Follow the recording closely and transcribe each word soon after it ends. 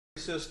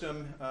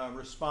System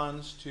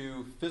responds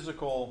to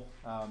physical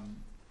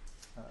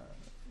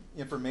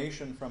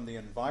information from the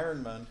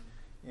environment,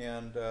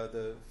 and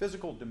the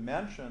physical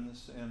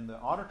dimensions in the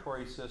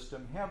auditory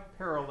system have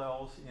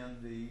parallels in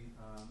the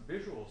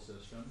visual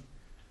system.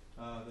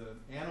 The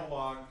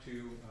analog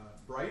to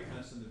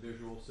brightness in the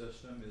visual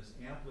system is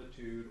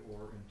amplitude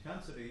or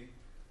intensity.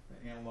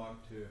 The analog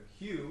to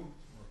hue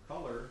or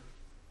color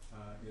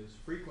is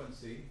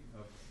frequency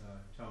of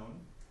tone,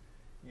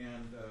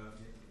 and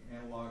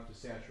analog to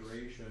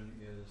saturation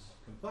is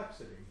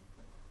complexity,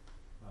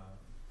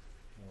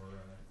 or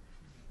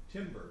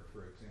timbre,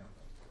 for example.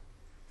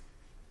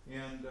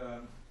 And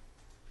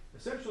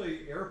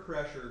essentially, air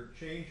pressure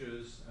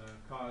changes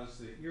cause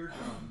the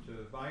eardrum to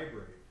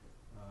vibrate.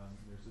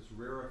 There's this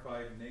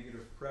rarefied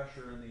negative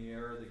pressure in the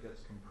air that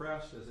gets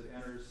compressed as it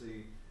enters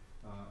the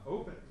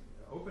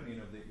opening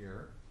of the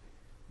ear,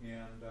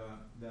 and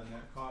then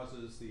that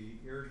causes the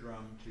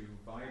eardrum to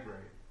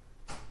vibrate.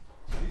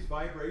 These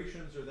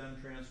vibrations are then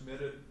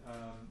transmitted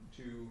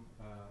to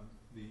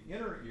the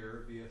inner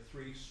ear via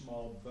three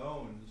small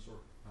bones, or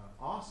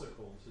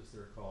ossicles as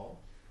they're called.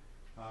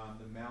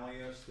 The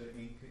malleus, the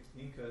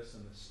incus,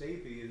 and the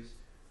stapes,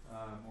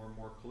 or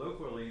more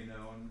colloquially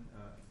known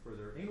for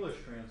their English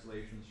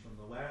translations from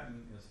the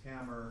Latin as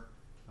hammer,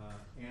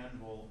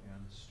 anvil,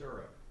 and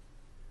stirrup.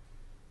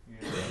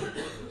 And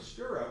the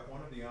stirrup,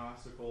 one of the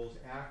ossicles,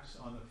 acts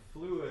on the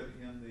fluid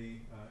in the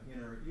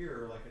inner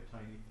ear like a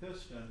tiny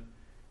piston,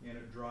 and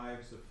it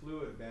drives the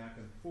fluid back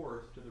and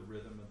forth to the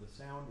rhythm of the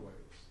sound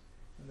waves.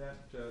 And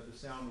that the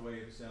sound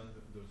waves and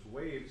those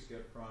waves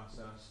get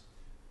processed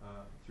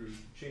through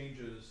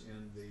changes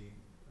in the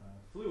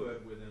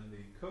fluid within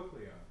the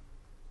cochlea.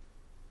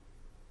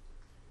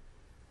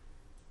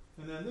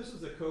 And then this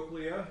is the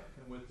cochlea,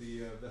 and with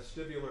the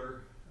vestibular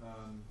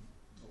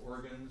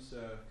organs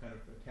kind of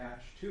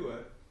attached to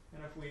it.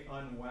 And if we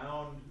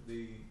unwound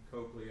the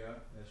cochlea,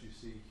 as you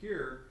see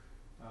here,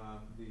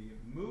 the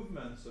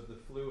movements of the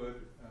fluid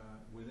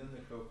within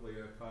the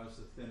cochlea cause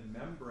the thin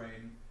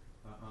membrane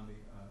on the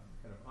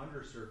kind of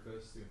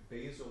undersurface, the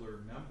basilar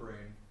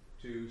membrane,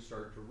 to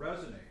start to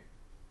resonate.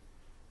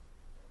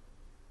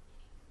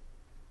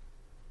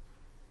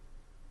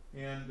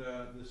 And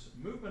this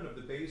movement of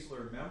the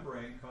basilar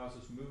membrane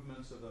causes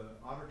movements of the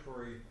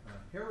auditory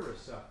hair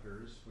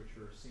receptors, which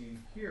are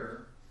seen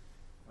here.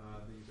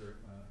 These are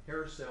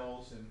hair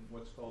cells in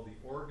what's called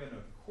the organ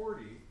of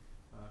Corti,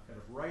 kind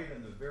of right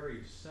in the very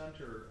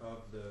center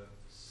of the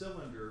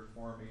cylinder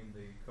forming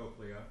the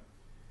cochlea.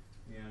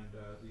 And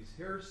these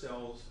hair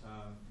cells,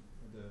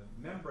 the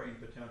membrane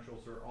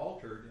potentials are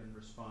altered in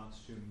response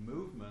to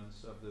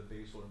movements of the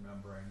basilar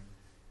membrane,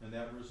 and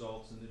that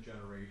results in the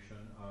generation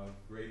of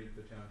graded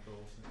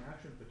potentials and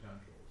action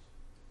potentials.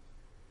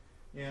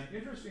 And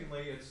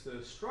interestingly, it's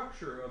the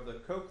structure of the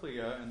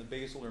cochlea and the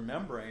basilar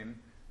membrane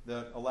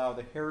that allow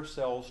the hair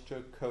cells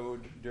to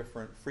code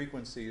different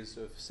frequencies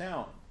of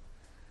sound.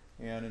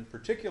 And in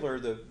particular,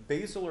 the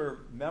basilar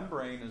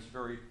membrane is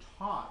very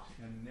taut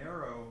and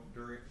narrow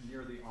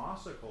near the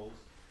ossicles,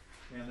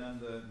 and then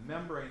the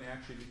membrane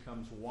actually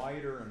becomes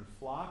wider and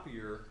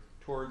floppier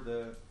toward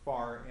the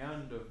far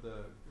end of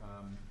the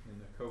in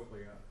the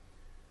cochlea,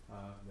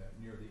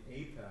 near the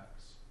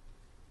apex.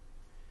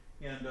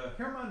 And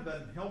Hermann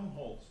von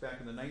Helmholtz, back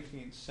in the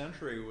 19th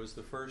century, was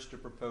the first to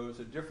propose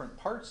that different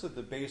parts of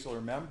the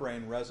basilar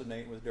membrane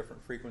resonate with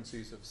different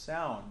frequencies of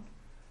sound.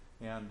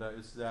 And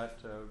it's that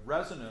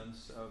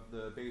resonance of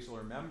the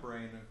basilar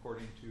membrane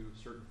according to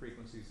certain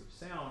frequencies of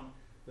sound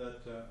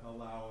that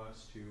allow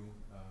us to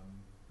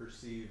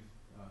perceive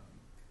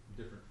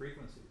different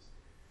frequencies.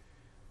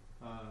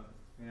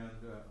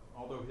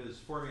 Although his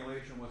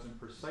formulation wasn't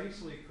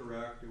precisely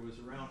correct, it was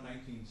around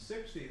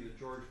 1960 that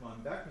George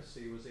von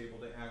Beckersey was able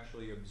to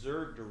actually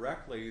observe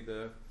directly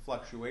the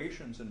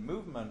fluctuations and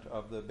movement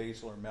of the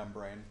basilar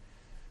membrane,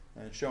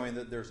 and showing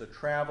that there's a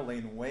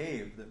traveling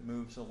wave that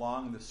moves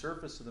along the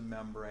surface of the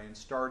membrane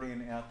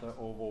starting at the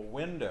oval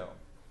window.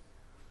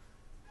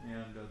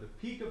 And the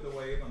peak of the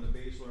wave on the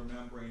basilar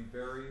membrane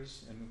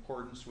varies in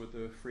accordance with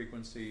the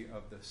frequency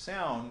of the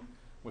sound,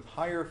 with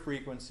higher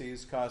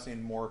frequencies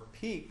causing more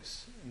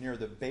peaks near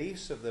the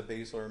base of the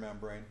basilar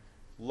membrane,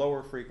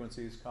 lower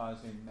frequencies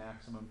causing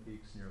maximum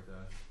peaks near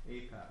the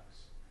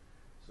apex.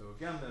 So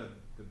again,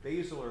 the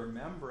basilar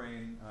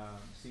membrane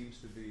seems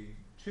to be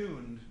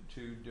tuned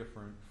to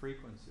different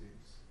frequencies.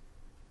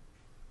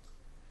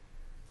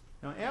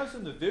 Now, as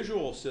in the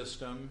visual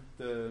system,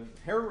 the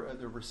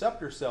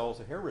receptor cells,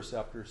 the hair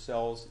receptor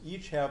cells,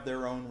 each have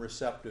their own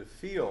receptive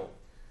field.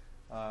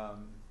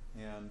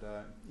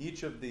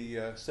 Each of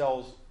the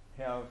cells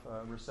have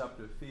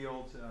receptive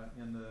fields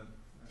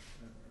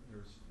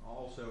there's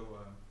also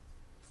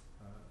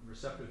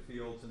receptive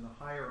fields in the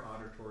higher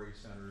auditory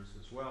centers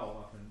as well,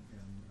 up in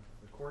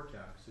the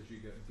cortex, as you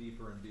get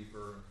deeper and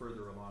deeper and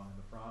further along in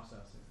the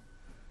processing.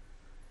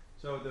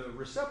 So the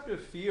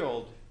receptive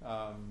field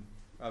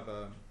of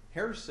a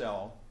hair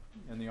cell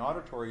in the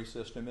auditory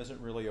system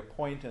isn't really a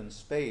point in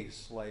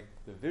space like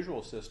the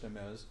visual system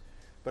is,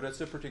 but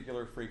it's a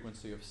particular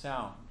frequency of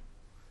sound.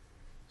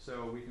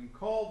 So we can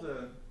call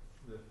the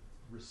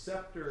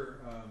receptor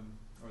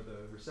or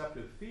the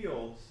receptive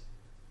fields,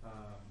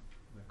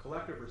 the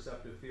collective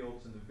receptive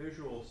fields in the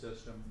visual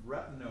system,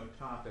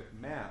 retinotopic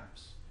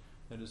maps.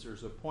 That is,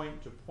 there's a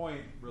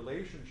point-to-point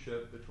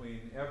relationship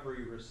between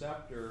every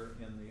receptor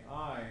in the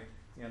eye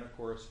and a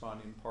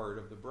corresponding part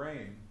of the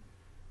brain.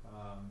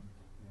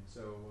 And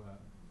so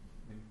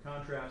in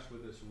contrast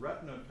with this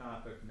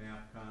retinotopic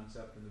map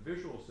concept in the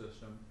visual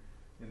system,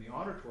 in the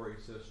auditory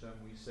system,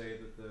 we say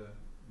that the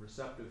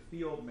receptive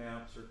field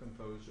maps are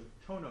composed of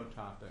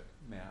tonotopic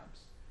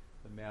maps,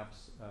 the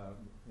maps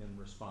in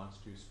response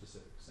to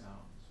specific sounds.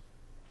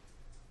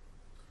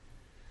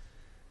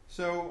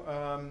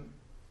 So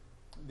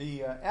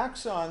the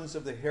axons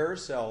of the hair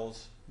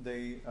cells,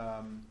 they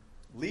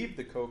leave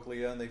the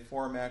cochlea and they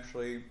form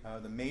actually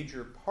the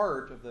major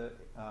part of the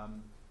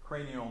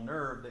cranial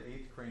nerve, the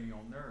 8th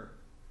cranial nerve.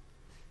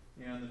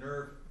 And the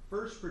nerve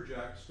first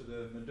projects to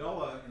the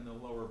medulla in the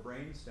lower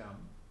brainstem.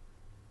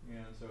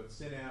 And so it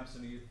synapses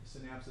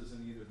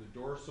in either the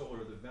dorsal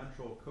or the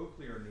ventral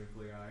cochlear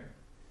nuclei,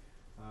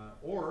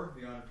 or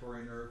the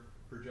auditory nerve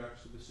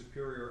projects to the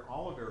superior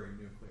olivary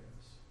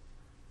nucleus.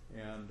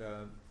 And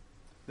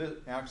the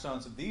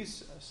axons of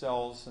these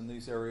cells in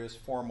these areas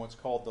form what's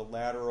called the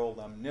lateral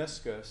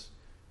lemniscus.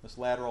 This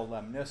lateral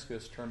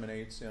lemniscus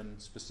terminates in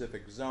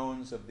specific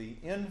zones of the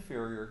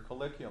inferior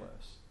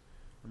colliculus.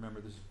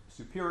 Remember, the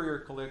superior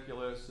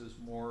colliculus is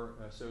more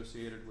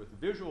associated with the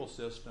visual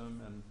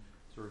system and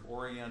sort of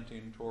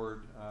orienting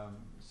toward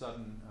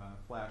sudden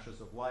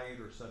flashes of light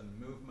or sudden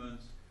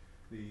movements.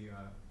 The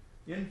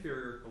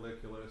inferior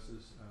colliculus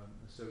is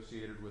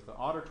associated with the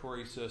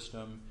auditory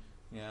system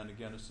and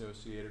again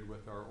associated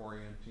with our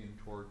orienting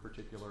toward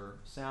particular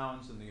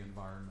sounds in the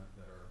environment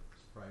that are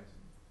surprising.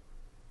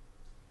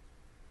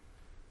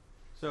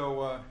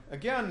 So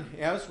again,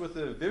 as with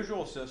the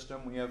visual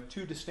system, we have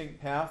two distinct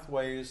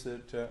pathways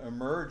that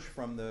emerge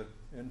from the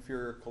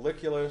inferior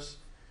colliculus,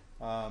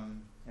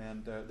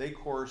 and they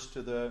course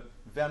to the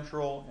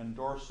ventral and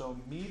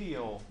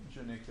dorsomedial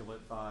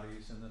geniculate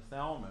bodies in the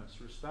thalamus,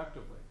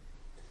 respectively.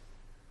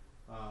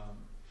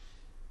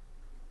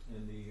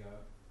 In the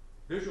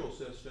visual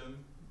system,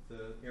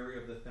 the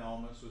area of the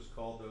thalamus was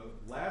called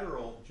the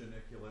lateral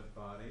geniculate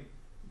body,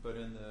 but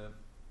in the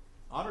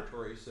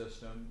auditory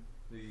system,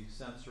 the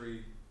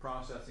sensory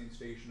processing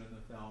station in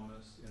the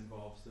thalamus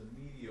involves the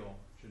medial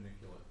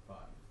geniculate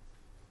body.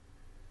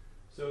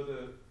 So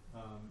the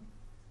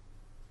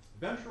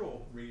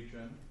ventral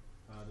region,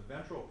 the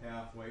ventral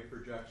pathway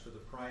projects to the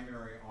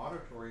primary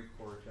auditory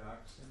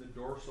cortex, and the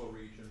dorsal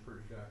region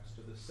projects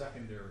to the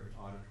secondary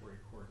auditory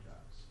cortex.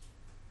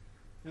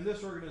 And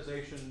this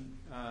organization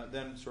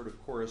then sort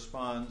of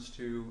corresponds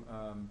to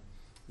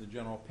the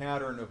general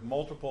pattern of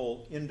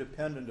multiple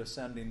independent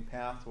ascending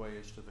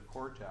pathways to the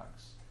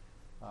cortex.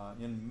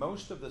 In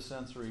most of the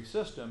sensory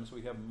systems,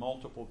 we have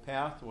multiple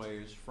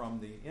pathways from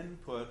the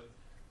input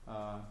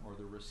or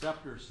the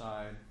receptor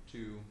side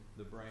to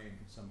the brain,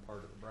 some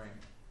part of the brain.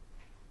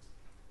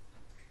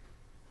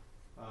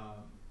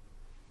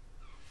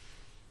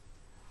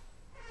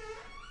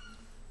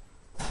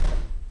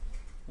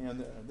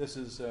 And this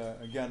is,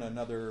 again,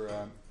 another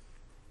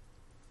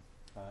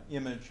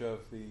image of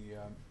the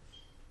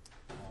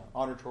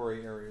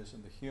auditory areas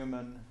in the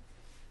human.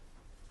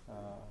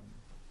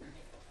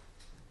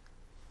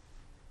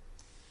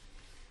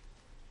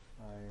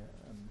 I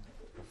am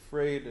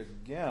afraid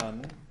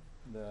again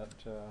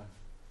that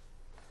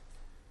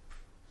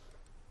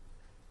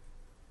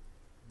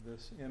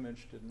this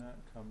image did not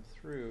come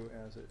through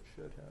as it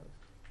should have.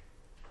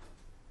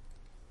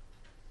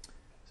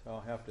 So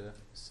I'll have to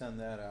send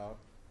that out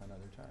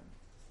another time.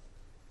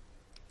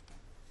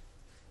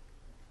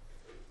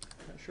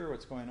 Not sure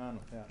what's going on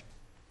with that.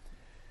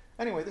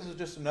 Anyway, this is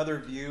just another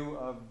view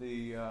of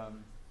the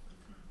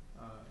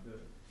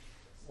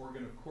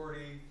organ of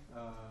Corti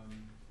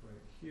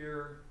right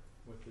here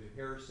with the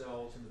hair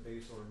cells in the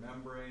basilar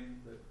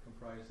membrane that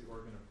comprise the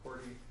organ of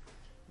Corti.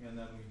 And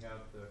then we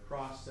have the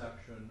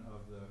cross-section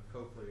of the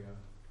cochlea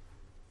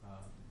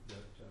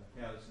that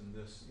has in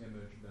this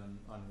image been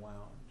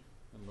unwound.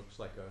 It looks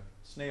like a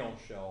snail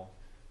shell.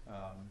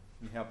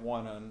 You have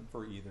one on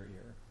for either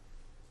ear.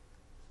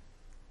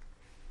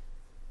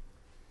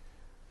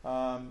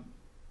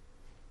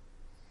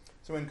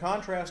 So in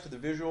contrast to the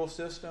visual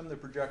system, the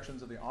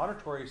projections of the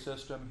auditory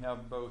system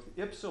have both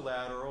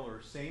ipsilateral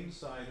or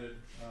same-sided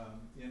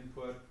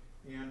input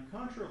and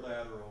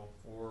contralateral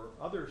or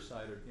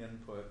other-sided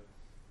input.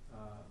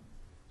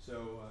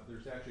 So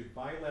there's actually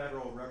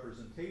bilateral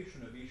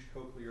representation of each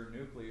cochlear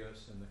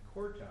nucleus in the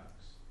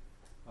cortex.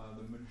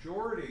 The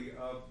majority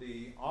of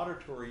the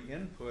auditory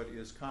input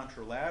is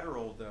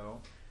contralateral,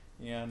 though,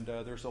 and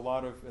there's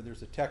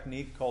a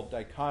technique called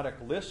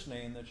dichotic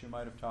listening that you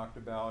might have talked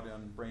about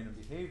in Brain and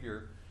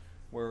Behavior,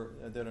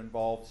 that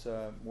involves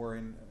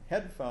wearing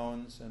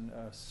headphones, and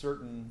a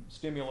certain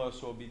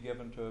stimulus will be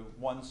given to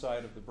one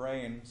side of the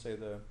brain, say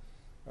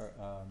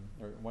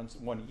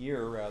one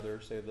ear rather,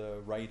 say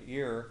the right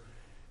ear,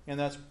 and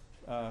that's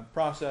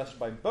processed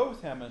by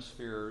both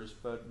hemispheres,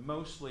 but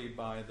mostly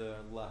by the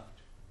left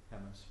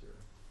hemisphere.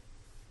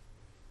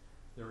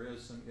 There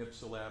is some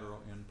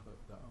ipsilateral input,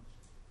 though.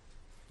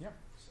 Yeah.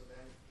 So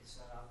then it's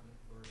not often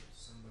for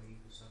somebody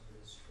who suffered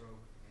a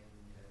stroke in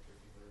a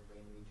particular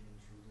brain region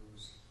to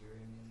lose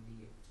hearing in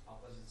the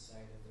opposite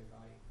side of their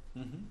body?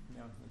 Mm-hmm.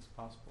 Yeah, it's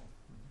possible.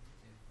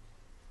 Mm-hmm.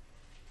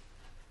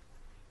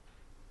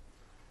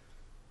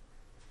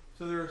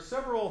 So there are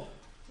several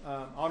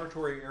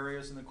auditory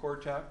areas in the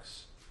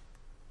cortex,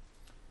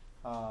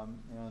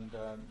 and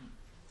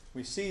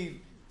we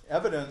see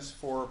evidence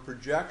for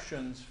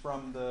projections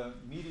from the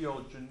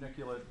medial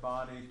geniculate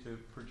body to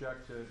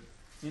project to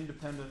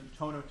independent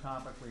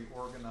tonotopically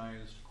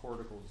organized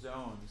cortical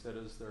zones. That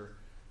is, they're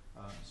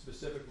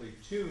specifically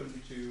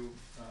tuned to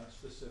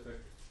specific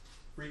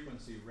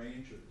frequency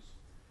ranges.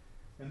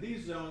 And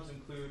these zones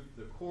include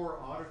the core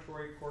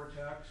auditory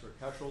cortex, or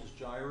Keschel's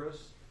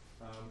gyrus.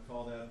 We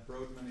call that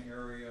Brodmann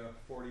area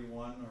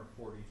 41 or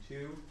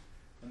 42.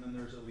 And then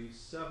there's at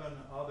least 7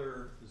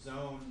 other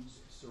zones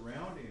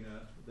surrounding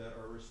it that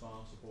are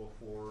responsible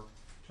for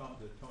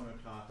the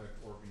tonotopic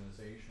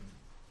organization.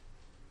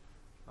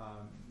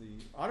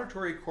 The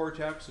auditory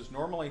cortex is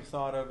normally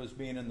thought of as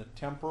being in the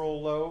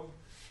temporal lobe,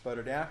 but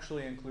it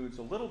actually includes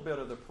a little bit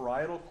of the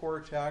parietal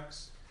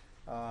cortex.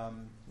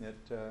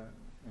 It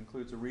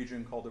includes a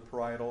region called the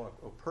parietal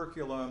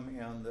operculum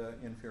and the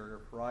inferior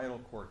parietal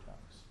cortex.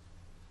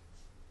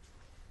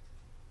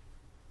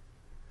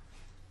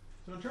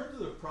 So in terms of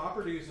the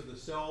properties of the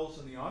cells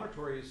in the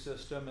auditory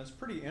system, it's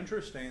pretty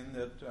interesting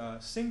that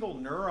single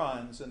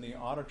neurons in the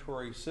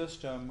auditory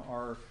system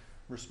are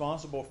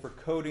responsible for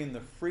coding the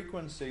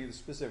frequency, the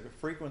specific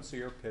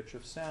frequency or pitch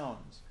of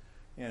sounds.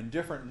 And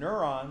different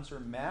neurons are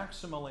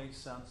maximally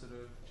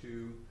sensitive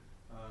to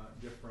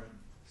different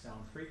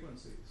sound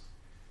frequencies.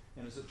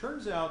 And as it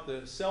turns out,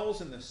 the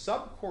cells in the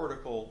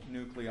subcortical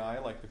nuclei,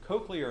 like the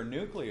cochlear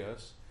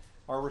nucleus,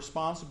 are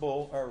responsive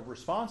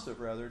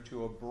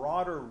to a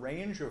broader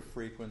range of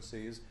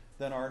frequencies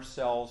than our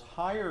cells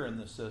higher in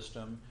the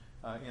system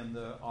in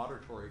the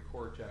auditory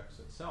cortex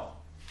itself.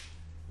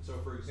 So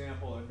for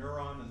example, a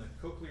neuron in the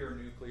cochlear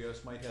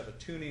nucleus might have a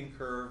tuning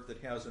curve that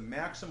has a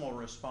maximal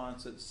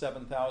response at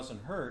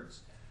 7,000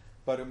 hertz,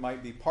 but it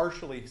might be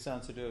partially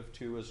sensitive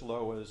to as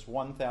low as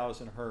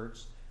 1,000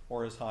 hertz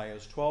or as high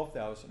as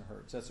 12,000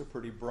 hertz. That's a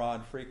pretty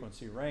broad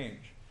frequency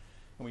range.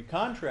 And we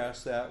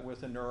contrast that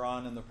with a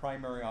neuron in the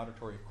primary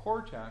auditory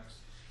cortex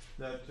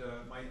that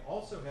might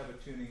also have a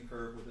tuning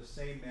curve with the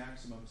same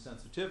maximum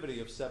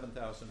sensitivity of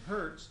 7,000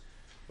 hertz,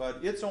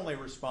 but it's only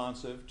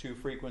responsive to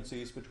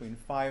frequencies between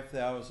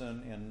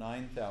 5,000 and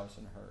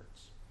 9,000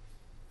 hertz.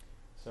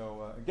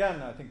 So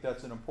again, I think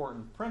that's an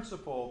important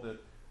principle that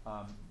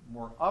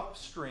more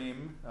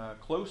upstream,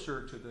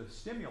 closer to the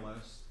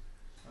stimulus,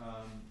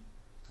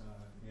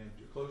 and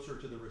closer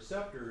to the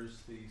receptors,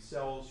 the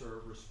cells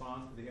are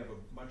they have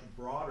a much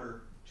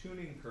broader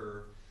tuning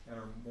curve and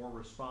are more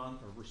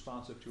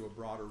responsive to a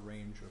broader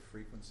range of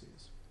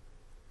frequencies.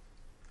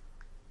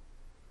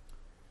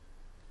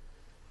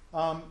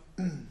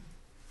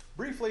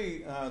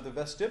 Briefly, the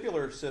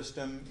vestibular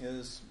system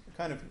is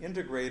kind of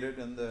integrated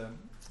in the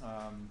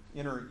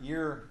inner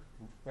ear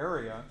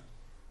area,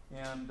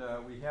 and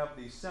we have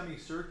these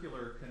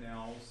semicircular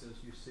canals,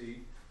 as you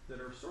see, that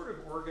are sort of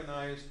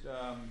organized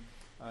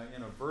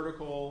in a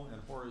vertical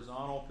and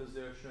horizontal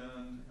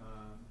position,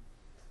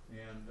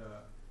 and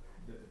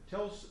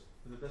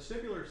the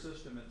vestibular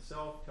system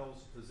itself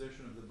tells the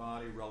position of the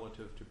body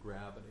relative to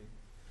gravity.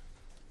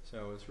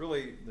 So it's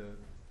really the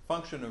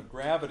function of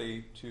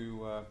gravity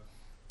to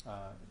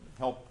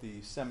help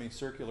the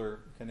semicircular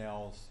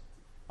canals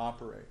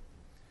operate.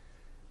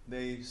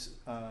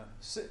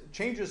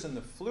 Changes in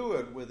the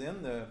fluid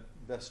within the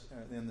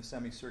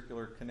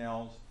semicircular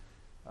canals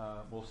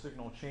will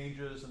signal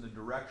changes in the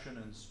direction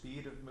and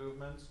speed of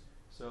movements.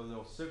 So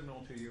they'll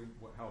signal to you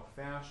how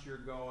fast you're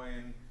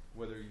going,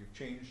 whether you've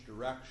changed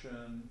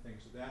direction,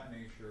 things of that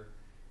nature.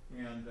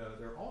 And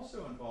they're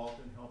also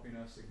involved in helping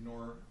us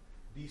ignore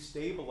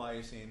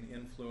destabilizing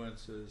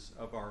influences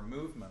of our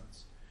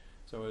movements.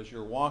 So as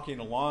you're walking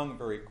along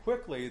very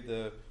quickly,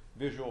 the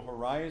visual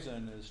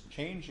horizon is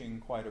changing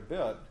quite a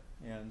bit.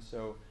 And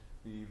so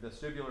the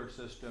vestibular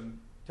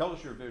system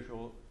tells your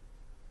visual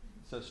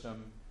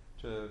system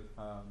to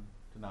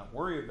not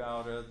worry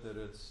about it, that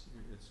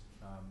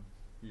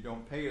you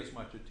don't pay as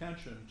much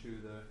attention to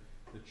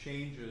the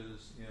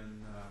changes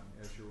in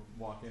as you're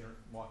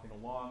walking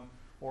along,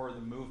 or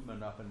the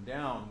movement up and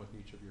down with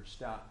each of your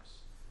steps.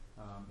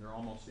 They're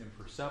almost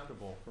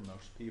imperceptible for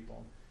most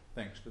people,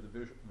 thanks to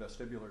the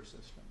vestibular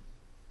system.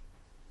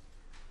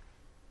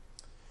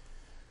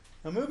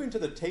 Now, moving to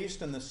the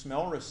taste and the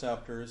smell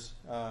receptors,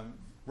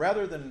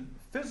 rather than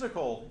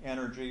physical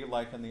energy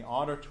like in the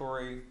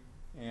auditory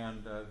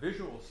and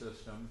visual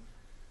system,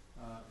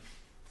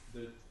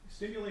 the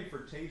stimuli for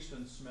taste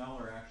and smell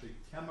are actually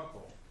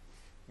chemical.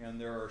 And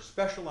there are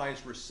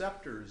specialized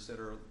receptors that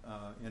are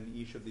in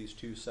each of these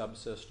two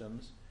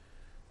subsystems.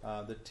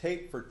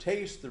 For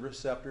taste, the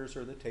receptors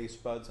are the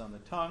taste buds on the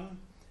tongue,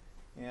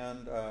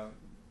 and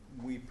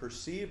we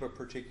perceive a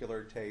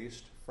particular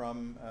taste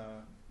from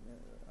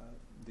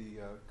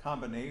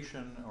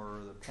combination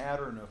or the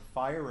pattern of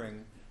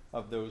firing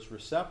of those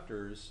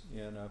receptors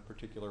in a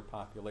particular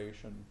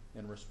population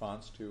in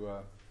response to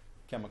a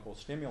chemical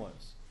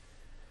stimulus.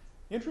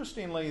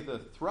 Interestingly, the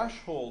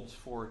thresholds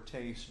for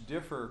taste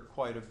differ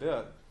quite a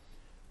bit.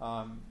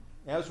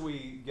 As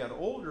we get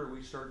older,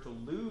 we start to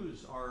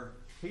lose our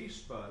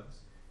taste buds,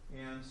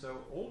 and so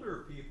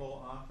older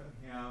people often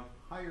have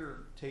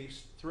higher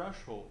taste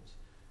thresholds.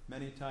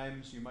 Many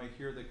times you might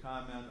hear the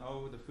comment,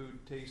 oh, the food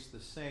tastes the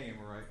same,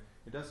 or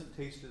it doesn't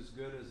taste as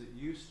good as it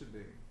used to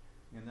be.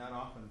 And that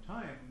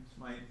oftentimes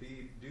might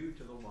be due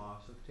to the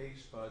loss of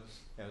taste buds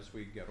as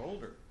we get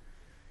older.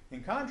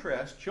 In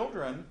contrast,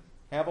 children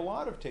have a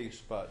lot of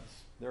taste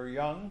buds. They're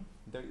young,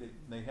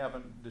 they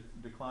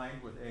haven't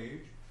declined with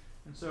age,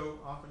 and so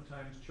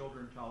oftentimes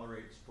children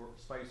tolerate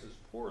spices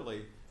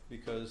poorly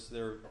because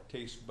their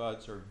taste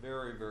buds are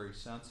very, very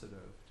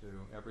sensitive to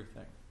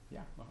everything.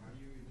 Yeah? How do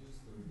you reduce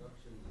the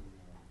reduction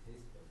in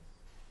taste buds?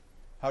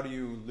 How do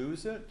you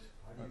lose it?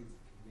 How do you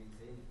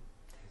maintain it?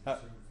 Is there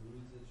certain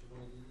foods that you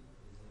want to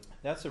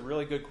eat? That's a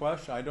really good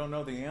question. I don't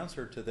know the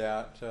answer to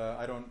that.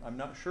 I'm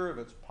not sure if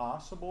it's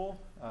possible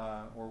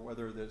or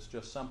whether it's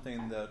just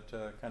something that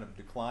kind of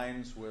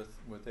declines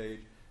with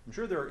age. I'm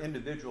sure there are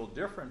individual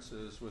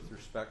differences with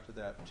respect to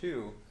that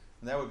too,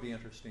 and that would be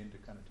interesting to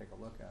kind of take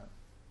a look at.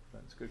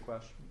 That's a good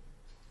question.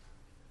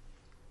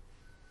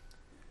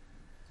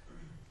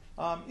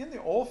 In the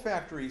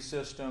olfactory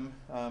system,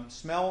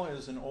 smell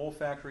is an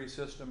olfactory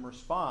system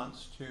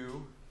response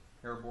to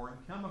airborne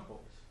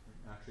chemicals.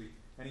 Actually,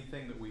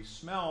 anything that we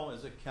smell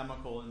is a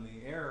chemical in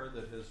the air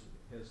that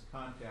has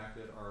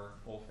contacted our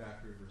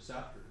olfactory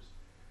receptors.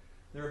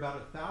 There are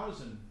about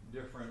 1,000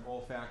 different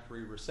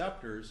olfactory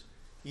receptors,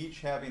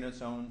 each having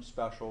its own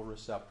special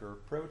receptor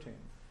protein.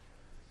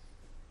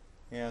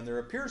 And there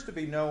appears to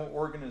be no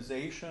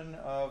organization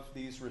of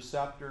these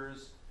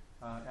receptors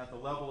at the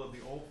level of the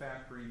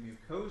olfactory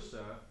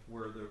mucosa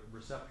where the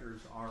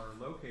receptors are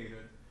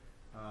located.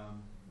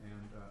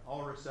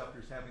 All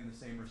receptors having the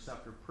same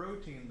receptor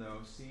protein, though,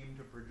 seem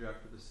to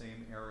project to the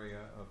same area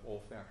of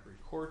olfactory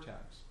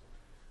cortex.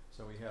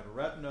 So we had a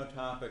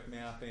retinotopic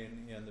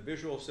mapping in the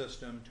visual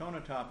system,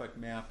 tonotopic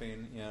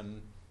mapping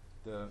in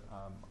the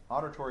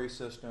auditory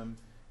system,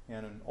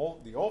 and in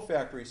the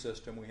olfactory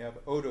system we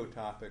have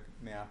ototopic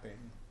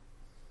mapping.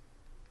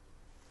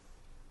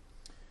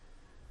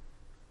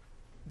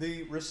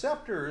 The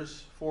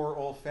receptors for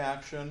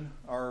olfaction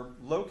are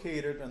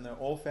located in the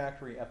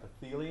olfactory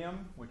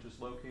epithelium, which is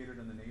located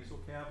in the nasal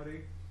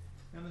cavity,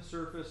 and the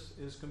surface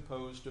is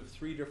composed of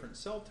 3 different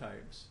cell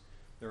types.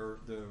 There are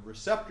the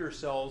receptor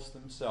cells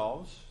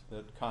themselves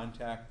that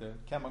contact the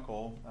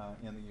chemical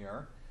in the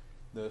air,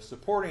 the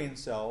supporting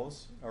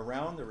cells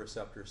around the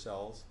receptor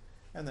cells,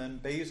 and then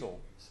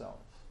basal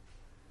cells.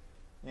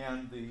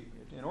 And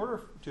in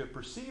order to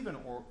perceive an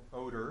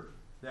odor,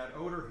 that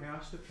odor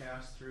has to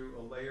pass through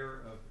a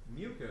layer of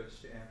mucus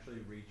to actually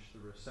reach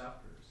the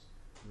receptors.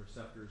 The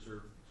receptors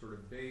are sort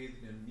of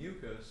bathed in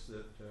mucus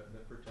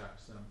that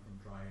protects them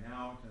from drying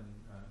out and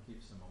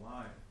keeps them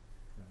alive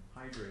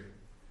and hydrated.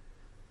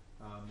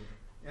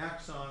 The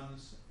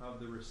axons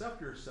of the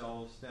receptor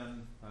cells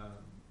then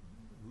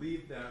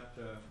leave that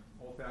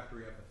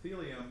olfactory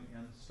epithelium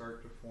and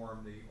start to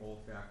form the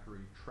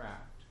olfactory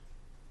tract.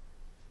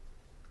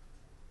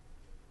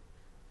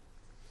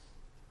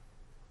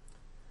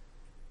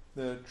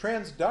 The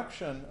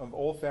transduction of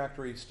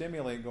olfactory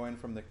stimuli going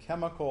from the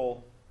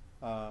chemical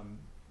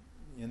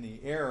in the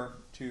air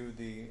to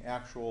the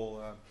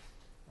actual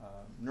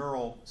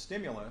neural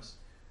stimulus,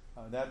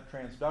 that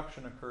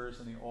transduction occurs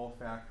in the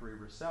olfactory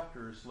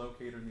receptors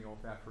located in the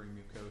olfactory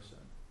mucosa.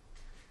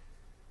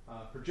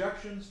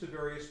 Projections to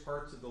various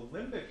parts of the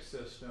limbic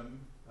system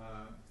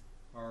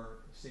are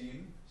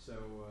seen. So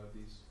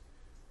these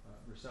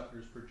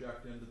receptors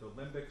project into the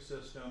limbic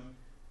system,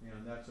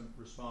 and that's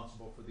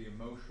responsible for the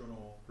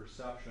emotional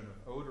perception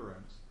of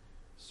odorants.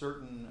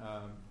 Certain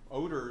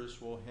odors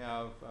will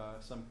have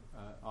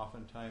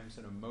oftentimes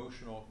an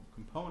emotional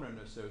component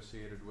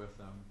associated with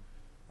them.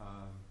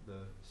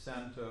 The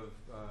scent of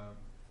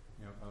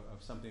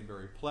something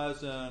very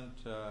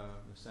pleasant, the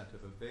scent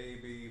of a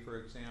baby, for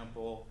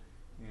example,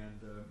 and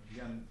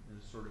again,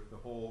 is sort of the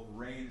whole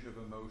range of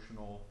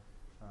emotional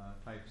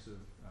types of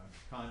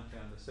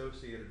content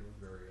associated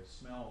with various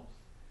smells.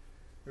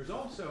 There's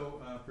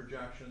also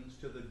projections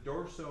to the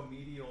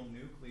dorsomedial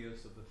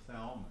nucleus of the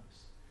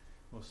thalamus.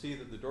 We'll see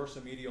that the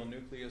dorsomedial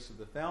nucleus of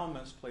the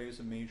thalamus plays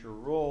a major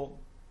role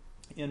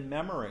in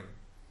memory.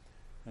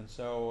 And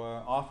so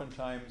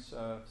oftentimes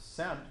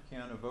scent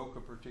can evoke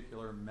a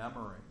particular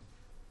memory.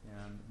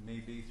 And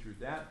maybe through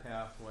that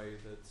pathway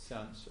that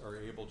scents are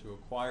able to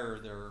acquire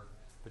their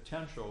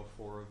potential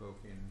for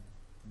evoking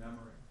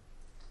memory.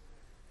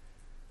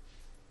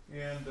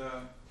 And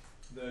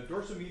the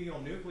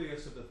dorsomedial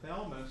nucleus of the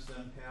thalamus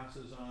then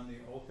passes on the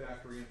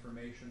olfactory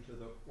information to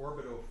the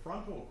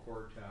orbitofrontal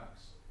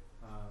cortex,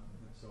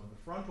 and so in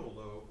the frontal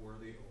lobe where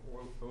the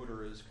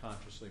odor is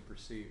consciously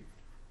perceived.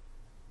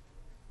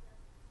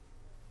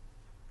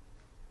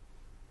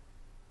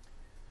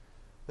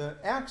 The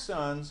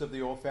axons of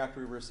the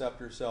olfactory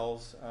receptor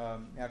cells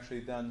actually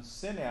then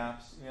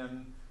synapse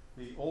in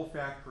the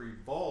olfactory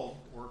bulb,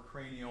 or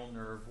cranial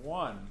nerve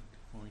 1.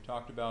 When we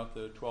talked about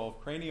the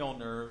 12 cranial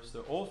nerves,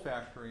 the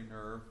olfactory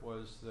nerve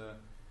was the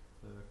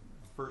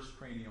first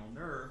cranial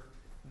nerve,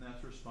 and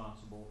that's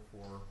responsible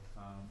for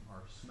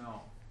our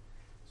smell.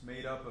 It's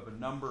made up of a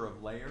number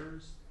of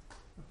layers.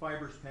 The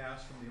fibers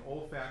pass from the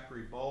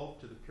olfactory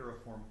bulb to the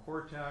piriform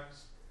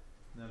cortex,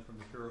 and then from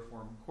the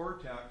piriform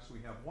cortex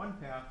we have one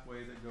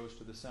pathway that goes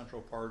to the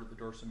central part of the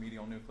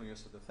dorsomedial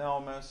nucleus of the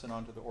thalamus and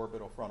onto the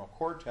orbital-frontal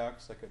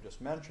cortex, like I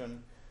just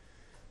mentioned.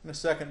 And the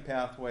second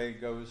pathway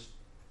goes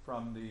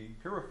from the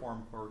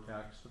piriform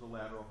cortex to the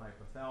lateral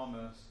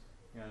hypothalamus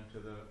and to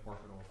the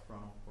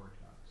orbital-frontal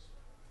cortex.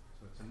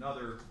 So it's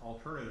another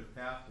alternative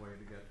pathway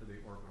to get to the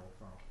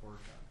orbital-frontal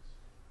cortex.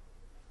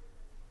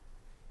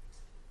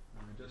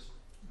 And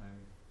I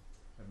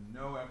have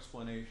no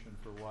explanation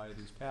for why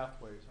these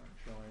pathways aren't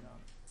showing up.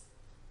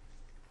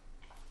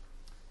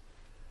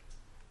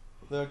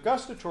 The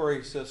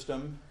gustatory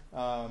system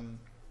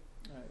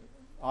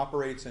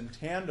operates in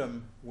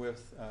tandem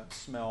with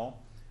smell,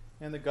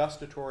 and the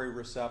gustatory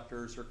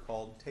receptors are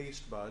called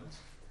taste buds.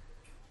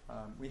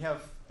 We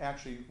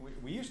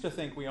used to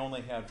think we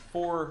only had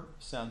 4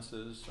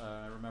 senses.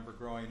 I remember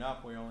growing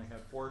up we only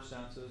had 4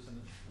 senses,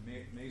 and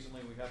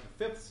amazingly we have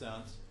a 5th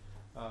sense,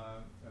 or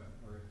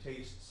a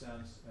taste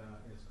sense.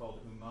 It's called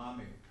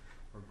umami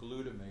or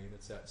glutamate.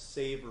 It's that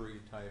savory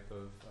type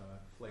of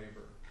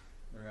flavor.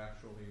 They're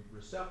actually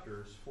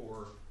receptors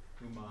for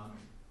umami,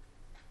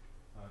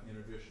 in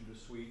addition to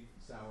sweet,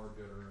 sour,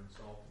 bitter, and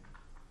salty.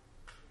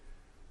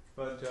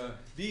 But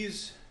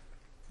these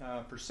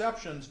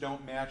perceptions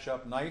don't match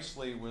up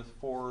nicely with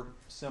 4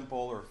 simple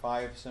or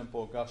 5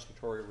 simple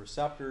gustatory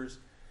receptors.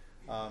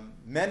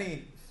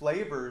 Many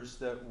flavors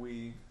that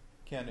we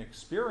can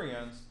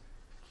experience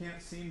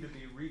can't seem to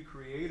be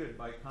recreated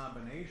by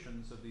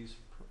combinations of these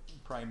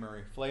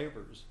primary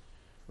flavors.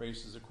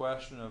 Raises a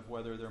question of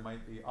whether there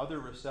might be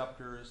other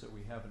receptors that we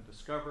haven't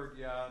discovered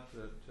yet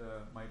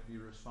that might be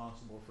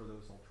responsible for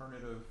those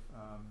alternative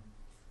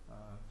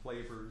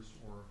flavors,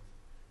 or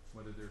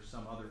whether there's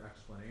some other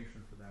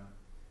explanation for that.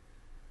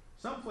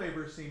 Some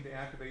flavors seem to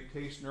activate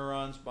taste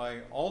neurons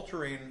by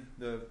altering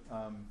the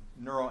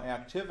neural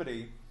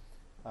activity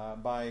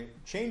by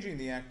changing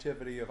the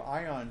activity of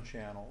ion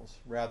channels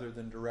rather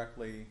than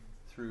directly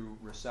through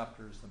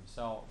receptors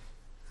themselves.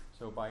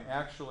 So by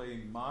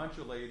actually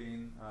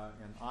modulating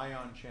an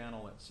ion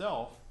channel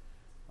itself,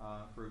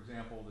 for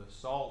example, the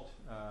salt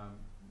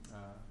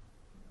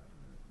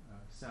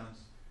sense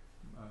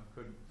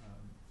could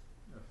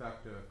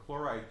affect a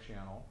chloride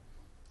channel.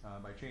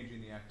 By changing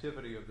the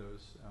activity of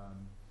those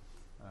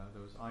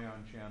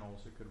ion channels,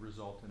 it could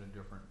result in a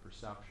different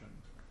perception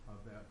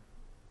of that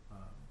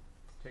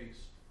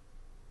taste.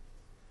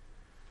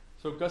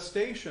 So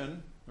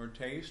gustation, or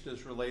taste,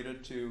 is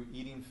related to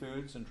eating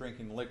foods and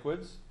drinking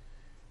liquids,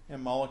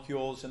 and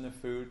molecules in the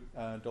food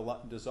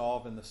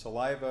dissolve in the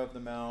saliva of the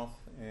mouth,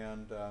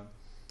 and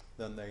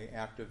then they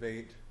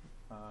activate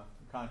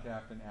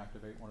contact and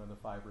activate one of the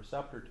 5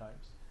 receptor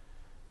types.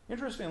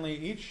 Interestingly,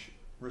 each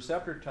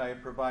receptor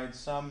type provides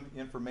some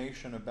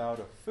information about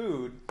a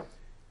food,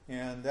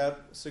 and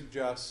that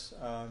suggests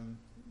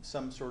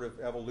some sort of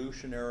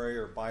evolutionary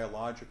or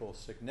biological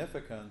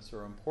significance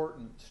or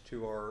importance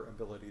to our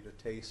ability to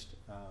taste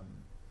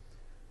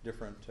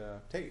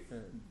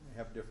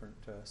have different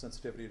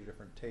sensitivity to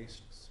different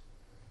tastes.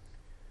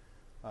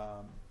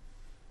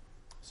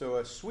 So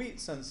a sweet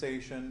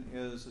sensation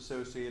is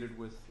associated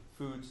with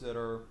foods that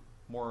are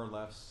more or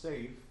less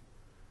safe.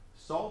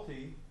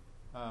 Salty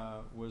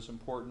was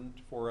important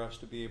for us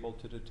to be able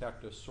to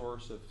detect a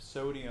source of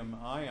sodium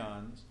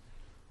ions,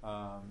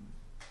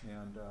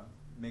 and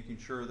making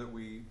sure that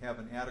we have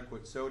an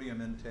adequate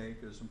sodium intake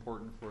is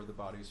important for the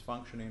body's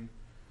functioning.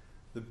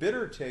 The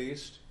bitter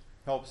taste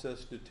helps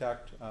us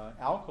detect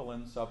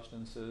alkaline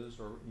substances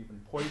or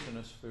even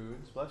poisonous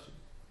foods. Bless you.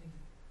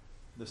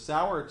 The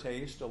sour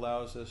taste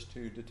allows us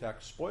to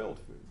detect spoiled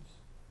foods.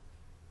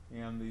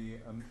 And the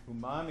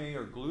umami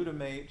or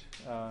glutamate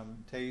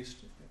taste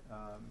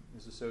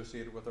is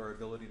associated with our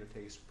ability to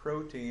taste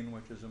protein,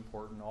 which is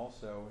important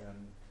also in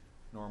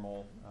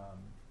normal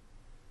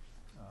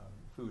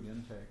food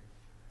intake.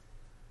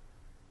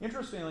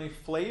 Interestingly,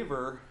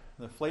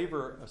 the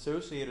flavor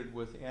associated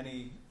with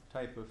any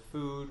type of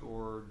food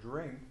or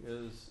drink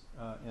is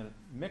a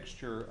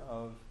mixture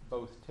of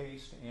both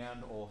taste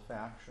and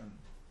olfaction.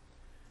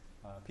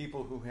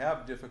 People who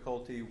have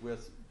difficulty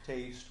with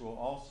taste will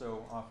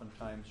also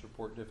oftentimes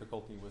report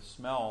difficulty with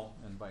smell,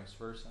 and vice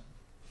versa.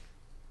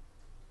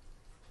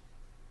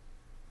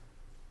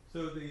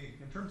 So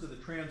in terms of the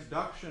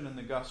transduction in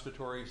the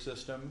gustatory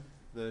system,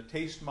 the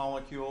taste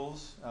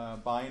molecules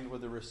bind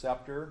with the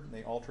receptor.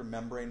 They alter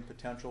membrane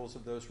potentials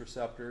of those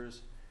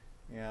receptors,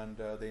 and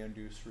they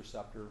induce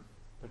receptor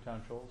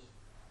potentials.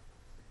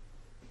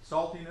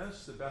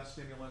 Saltiness, the best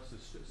stimulus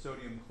is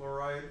sodium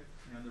chloride,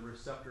 and the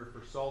receptor for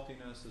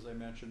saltiness, as I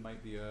mentioned,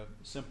 might be a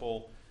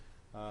simple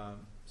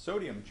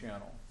sodium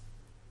channel.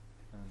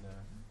 And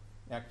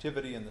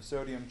activity in the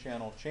sodium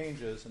channel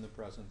changes in the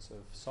presence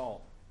of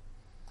salt.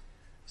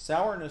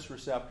 Sourness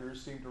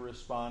receptors seem to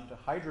respond to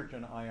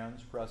hydrogen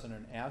ions present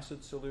in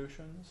acid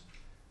solutions.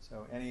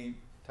 So any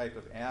type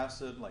of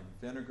acid, like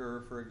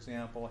vinegar, for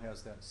example,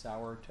 has that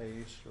sour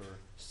taste, or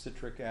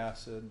citric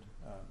acid,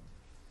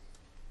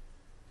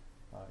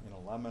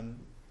 lemon.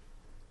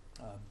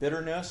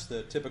 Bitterness,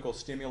 the typical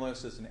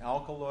stimulus is an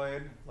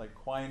alkaloid, like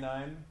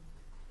quinine.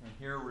 And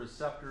here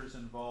receptors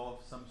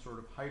involve some sort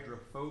of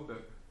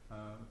hydrophobic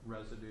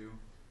residue.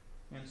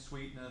 And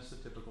sweetness, the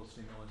typical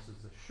stimulus is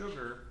the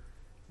sugar.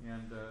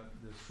 And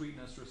the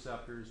sweetness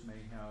receptors may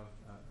have,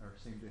 or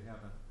seem to have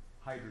a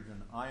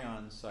hydrogen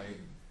ion site.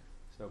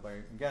 So by,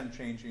 again,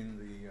 changing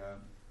the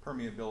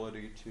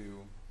permeability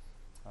to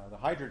the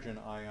hydrogen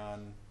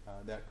ion,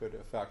 that could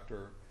affect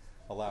or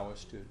allow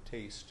us to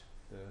taste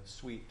the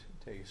sweet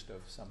taste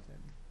of something.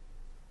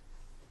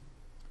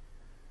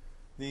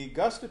 The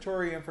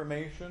gustatory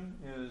information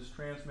is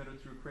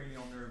transmitted through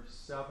cranial nerves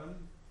 7,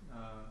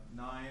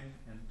 9,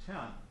 and 10.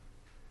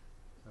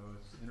 So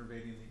it's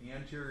innervating the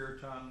anterior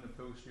tongue, the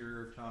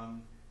posterior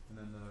tongue, and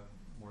then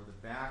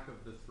the back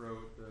of the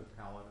throat, the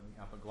palate, and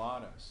the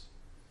epiglottis.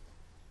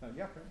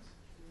 Yeah, Prince?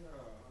 Yeah,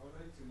 I would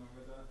like to know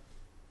whether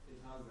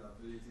it has the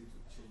ability to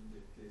change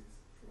the taste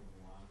from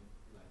one,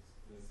 like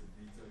let's say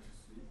bitter to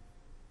sweet.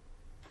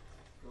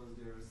 Because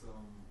there is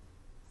some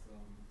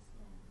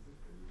is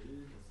it a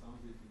leaf or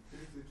something, if you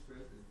taste it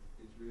first,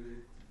 it's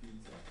really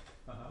bitter.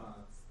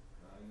 But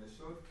in a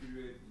short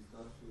period, you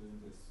start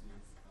feeling the sweet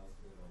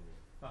aspect of it.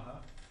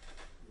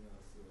 Yeah,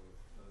 so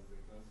does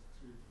the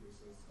gastric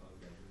process have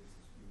the ability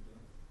to do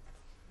that?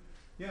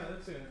 Yeah,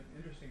 that's an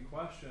interesting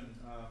question,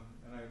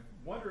 and I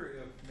wonder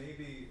if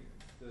maybe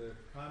the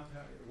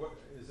compound. What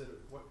is it?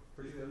 What?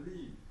 It's a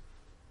leaf.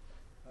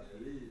 A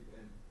leaf,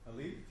 and a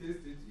leaf? If you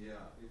taste it,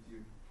 yeah. If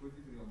you put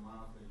it in your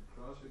mouth and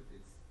crush it,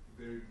 it's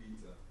very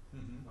bitter.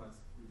 But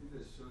within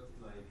a short,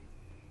 like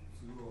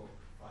 2 or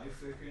 5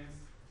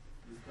 seconds,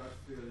 you start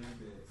feeling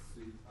the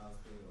sweet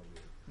aspect of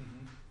it.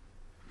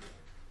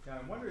 Yeah,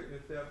 I wonder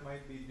if that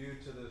might be due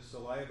to the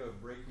saliva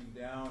breaking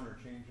down or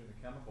changing the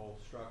chemical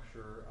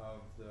structure of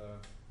the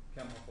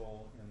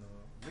chemical in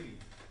the leaf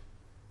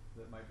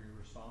that might be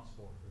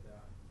responsible for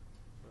that.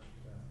 But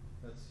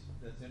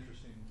that's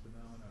interesting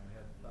phenomena I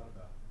hadn't thought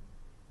about.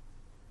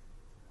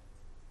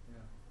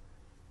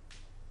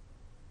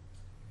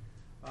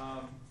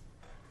 Yeah.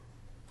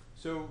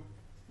 So,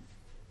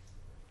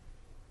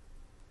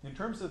 in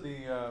terms of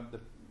the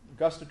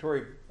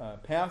gustatory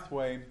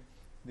pathway,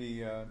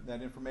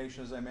 that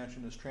information, as I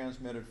mentioned, is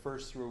transmitted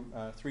first through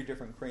 3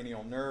 different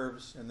cranial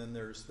nerves, and then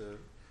there's the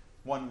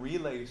one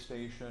relay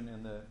station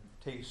in the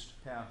taste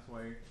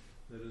pathway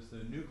that is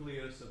the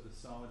nucleus of the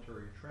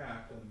solitary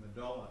tract in the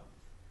medulla.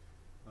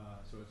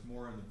 So it's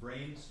more in the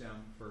brain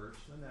stem first,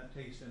 and that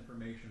taste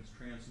information is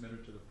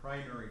transmitted to the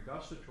primary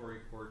gustatory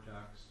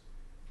cortex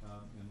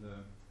in the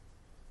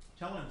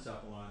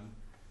telencephalon,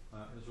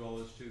 as well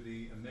as to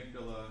the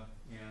amygdala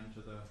and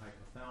to the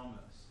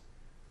hypothalamus.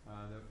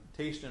 The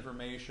taste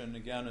information,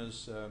 again,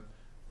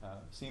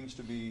 seems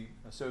to be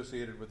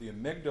associated with the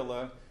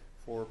amygdala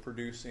for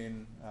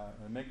producing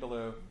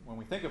amygdala. When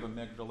we think of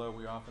amygdala,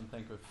 we often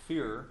think of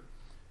fear.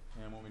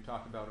 And when we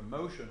talk about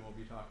emotion, we'll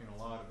be talking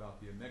a lot about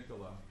the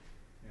amygdala.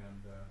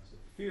 And so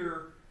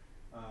fear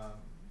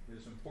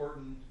is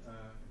important.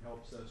 It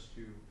helps us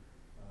to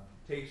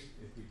taste.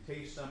 If we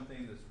taste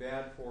something that's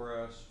bad for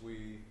us,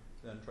 we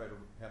then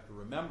have to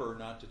remember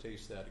not to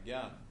taste that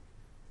again.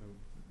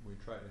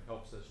 It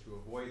helps us to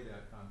avoid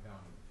that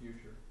compound in the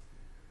future.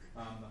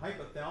 The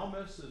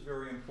hypothalamus is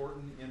very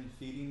important in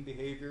feeding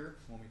behavior.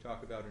 When we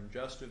talk about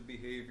ingestive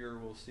behavior,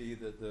 we'll see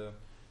that the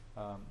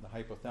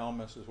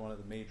hypothalamus is one of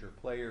the major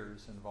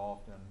players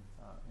involved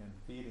in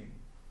feeding.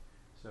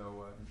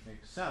 So it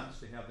makes sense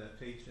to have that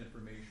taste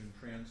information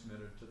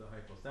transmitted to the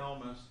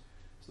hypothalamus,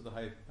 so the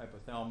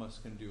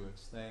hypothalamus can do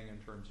its thing in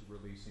terms of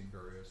releasing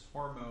various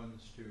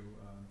hormones to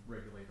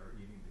regulate our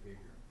eating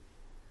behavior.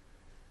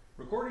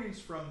 Recordings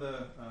from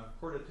the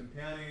chorda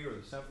tympani, or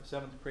the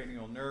 7th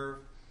cranial nerve,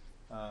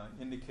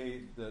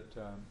 indicate that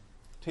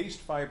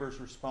taste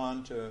fibers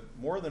respond to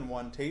more than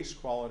one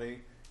taste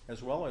quality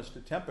as well as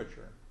to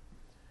temperature.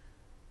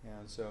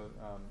 And so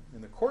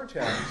in the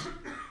cortex,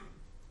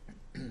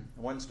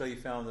 one study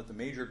found that the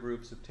major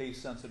groups of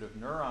taste-sensitive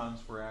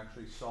neurons were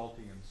actually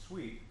salty and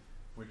sweet,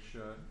 which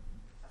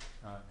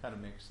kind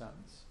of makes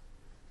sense.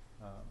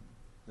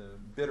 The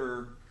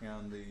bitter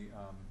and the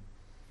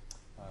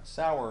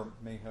sour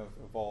may have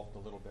evolved a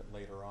little bit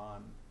later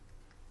on.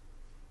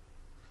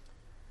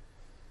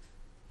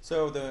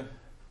 So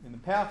in the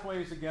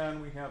pathways,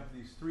 again, we have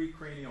these 3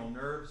 cranial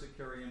nerves that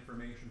carry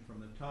information from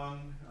the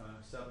tongue,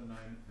 7, 9,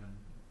 and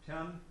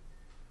 10.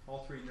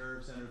 All 3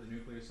 nerves enter the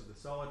nucleus of the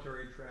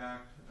solitary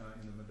tract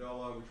in the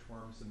medulla, which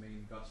forms the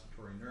main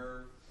gustatory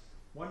nerve.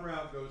 One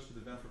route goes to the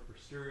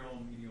ventroposterior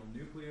medial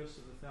nucleus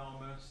of the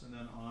thalamus, and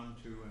then on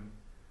to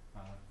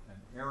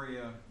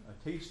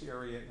a taste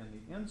area in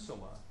the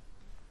insula,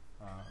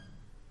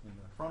 in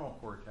the frontal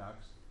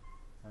cortex,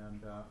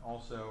 and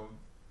also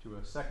to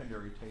a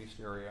secondary taste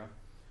area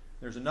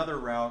There's another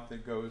route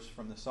that goes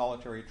from the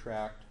solitary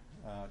tract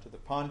to the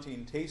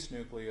pontine taste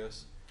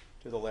nucleus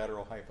to the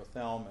lateral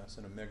hypothalamus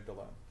and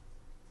amygdala.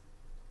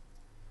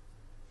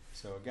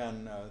 So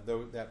again,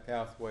 though that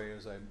pathway,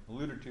 as I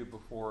alluded to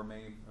before,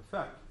 may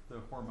affect the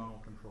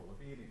hormonal control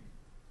of eating.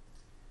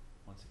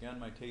 Once again,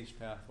 my taste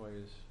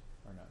pathways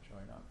are not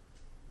showing up.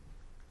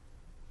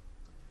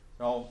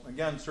 So I'll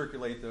again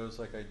circulate those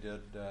like I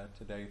did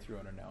today through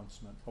an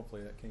announcement.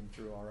 Hopefully that came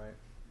through all right.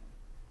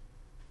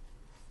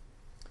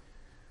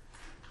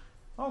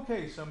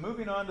 Okay, so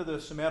moving on to the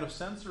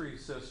somatosensory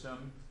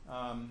system.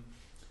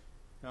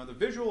 Now the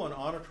visual and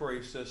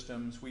auditory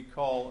systems we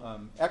call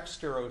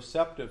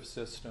exteroceptive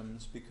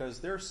systems because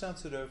they're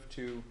sensitive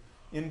to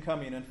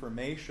incoming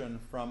information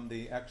from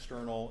the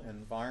external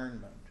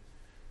environment.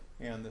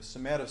 And the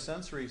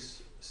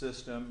somatosensory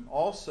system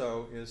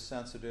also is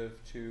sensitive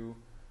to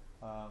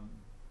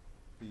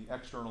the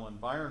external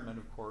environment,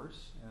 of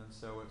course, and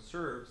so it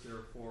serves,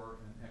 therefore,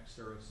 an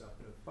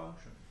exteroceptive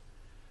function.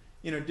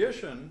 In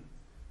addition,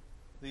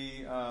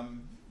 the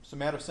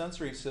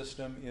somatosensory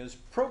system is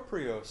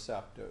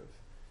proprioceptive,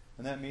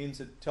 and that means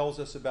it tells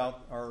us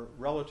about our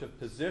relative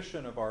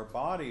position of our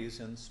bodies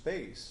in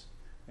space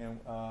and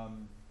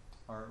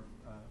our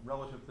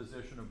relative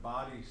position of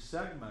body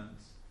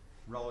segments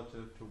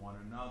relative to one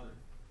another.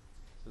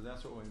 So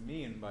that's what we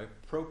mean by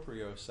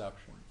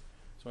proprioception.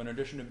 So in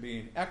addition to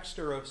being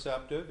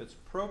exteroceptive, it's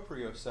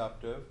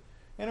proprioceptive,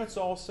 and it's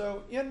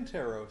also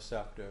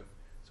interoceptive.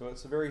 So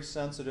it's very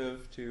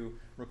sensitive to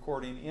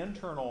recording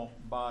internal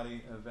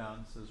body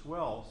events as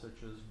well,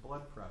 such as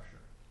blood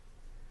pressure.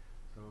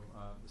 So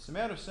the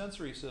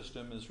somatosensory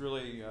system is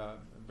really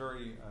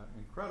very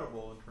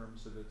incredible in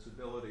terms of its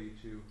ability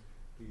to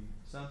be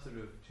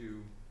sensitive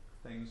to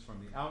things from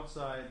the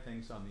outside,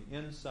 things on the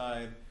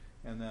inside,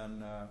 and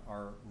then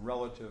our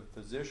relative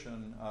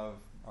position of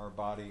our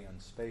body in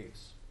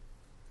space.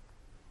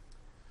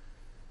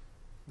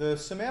 The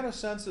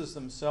somatosenses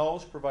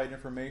themselves provide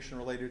information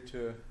related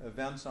to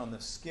events on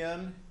the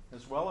skin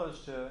as well as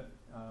to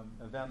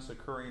events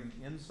occurring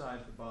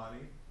inside the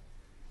body.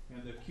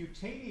 And the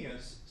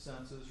cutaneous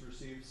senses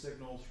receive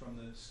signals from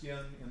the skin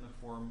in the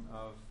form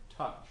of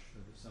touch,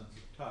 or the sense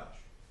of touch.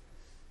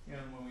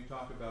 And when we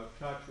talk about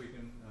touch, we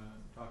can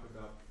talk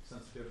about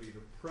sensitivity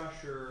to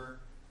pressure,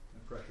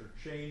 pressure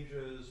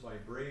changes,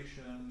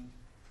 vibration,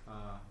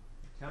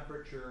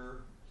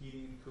 temperature,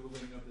 heating,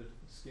 cooling of the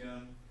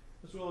skin,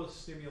 as well as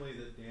stimuli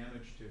that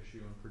damage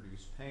tissue and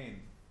produce pain.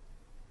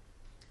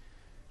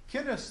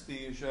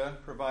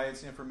 Kinesthesia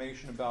provides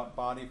information about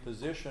body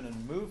position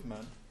and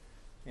movement,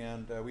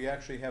 and we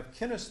actually have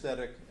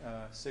kinesthetic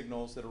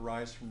signals that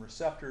arise from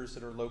receptors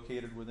that are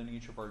located within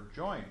each of our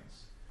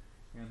joints,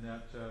 and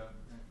that,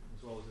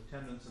 as well as the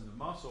tendons and the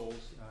muscles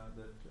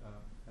that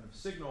kind of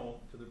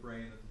signal to the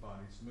brain that the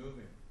body's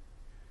moving.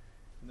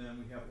 And then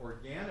we have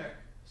organic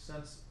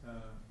senses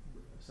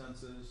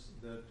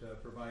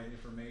that provide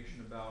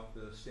information about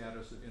the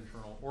status of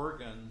internal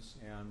organs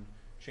and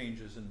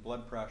changes in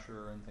blood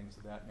pressure and things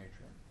of that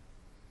nature.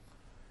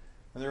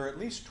 And there are at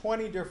least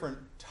 20 different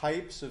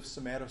types of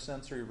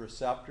somatosensory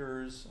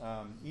receptors.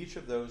 Each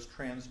of those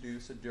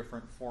transduce a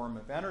different form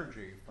of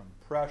energy, from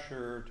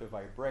pressure to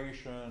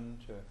vibration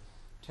to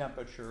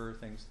temperature,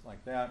 things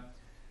like that.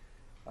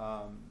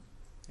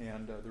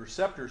 And the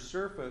receptor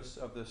surface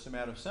of the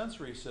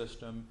somatosensory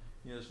system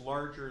is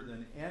larger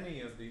than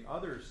any of the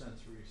other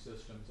sensory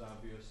systems,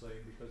 obviously,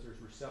 because there's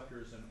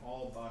receptors in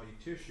all body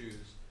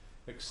tissues,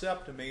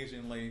 except,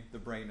 amazingly, the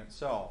brain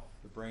itself.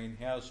 The brain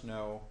has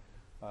no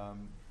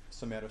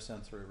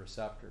somatosensory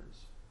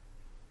receptors.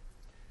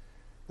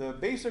 The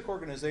basic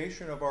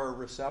organization of our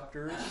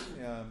receptors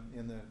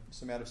in the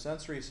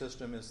somatosensory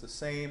system is the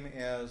same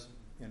as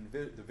in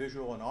the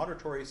visual and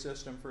auditory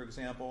system, for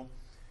example,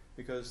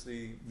 because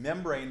the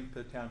membrane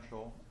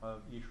potential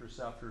of each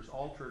receptor is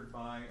altered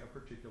by a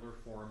particular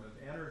form of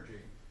energy.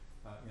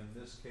 In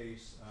this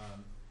case,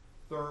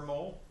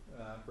 thermal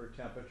for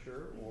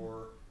temperature,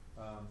 or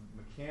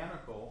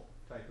mechanical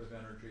type of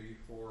energy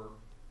for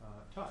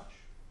touch.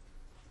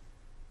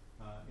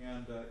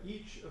 And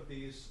each of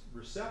these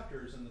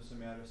receptors in the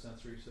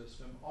somatosensory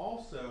system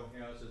also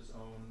has its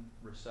own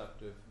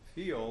receptive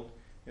field.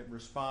 It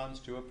responds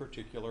to a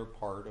particular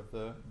part of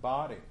the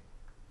body.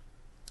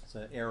 It's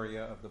an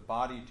area of the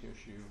body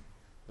tissue,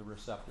 the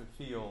receptive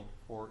field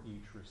for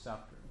each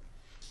receptor.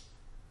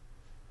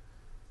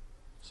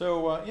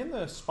 So in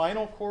the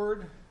spinal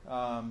cord,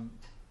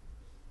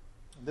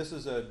 this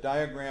is a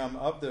diagram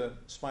of the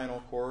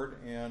spinal cord,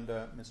 and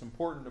it's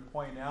important to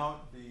point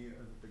out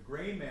the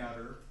gray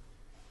matter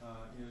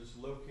is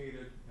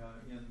located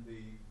in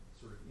the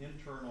sort of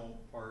internal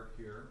part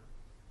here.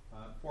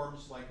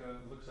 Forms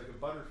looks like a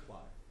butterfly.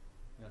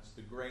 That's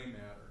the gray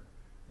matter.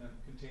 That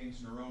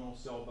contains neuronal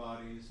cell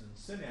bodies and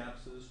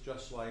synapses,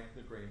 just like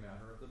the gray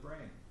matter of the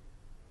brain.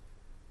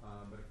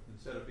 But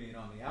instead of being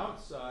on the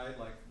outside,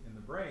 like in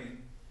the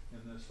brain, in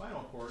the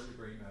spinal cord, the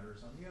gray matter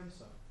is on the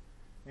inside.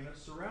 And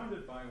it's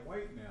surrounded by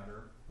white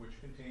matter, which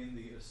contain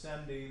the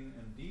ascending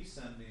and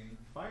descending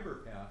fiber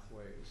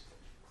pathways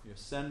the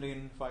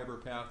ascending fiber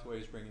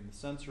pathways bringing the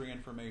sensory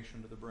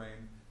information to the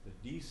brain,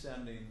 the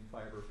descending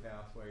fiber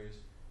pathways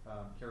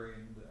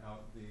carrying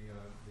out the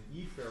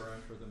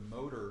efferent or the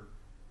motor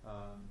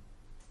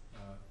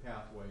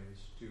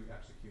pathways to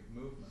execute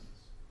movements.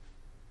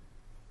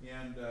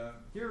 And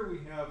here we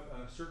have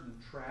certain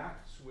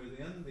tracts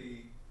within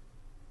the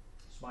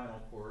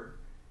spinal cord,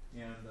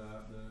 and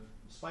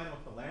the spinal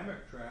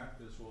thalamic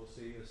tract, as we'll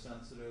see, is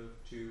sensitive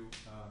to,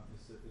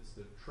 it's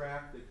the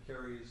tract that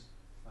carries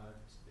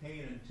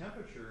pain and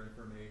temperature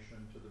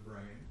information to the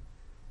brain,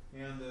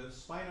 and the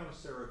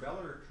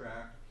spinocerebellar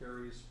tract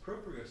carries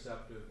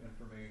proprioceptive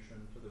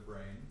information to the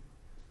brain.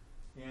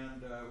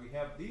 And we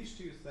have these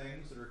two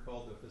things that are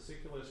called the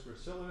fasciculus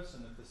gracilis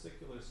and the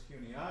fasciculus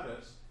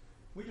cuneatus.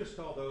 We just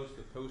call those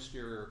the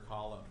posterior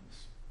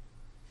columns,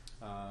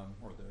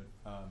 or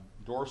the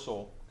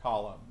dorsal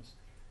columns.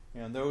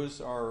 And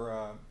those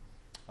are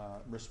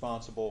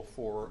responsible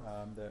for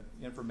the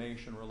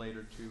information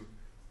related to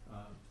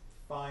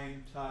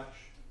fine touch,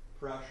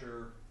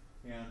 pressure,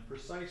 and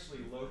precisely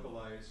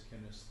localized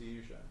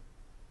kinesthesia.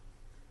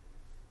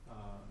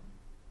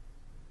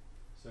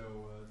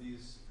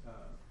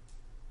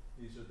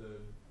 These are the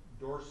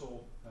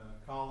dorsal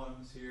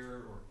columns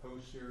here, or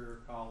posterior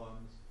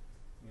columns,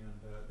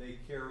 and they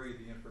carry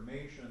the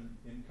information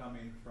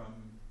incoming from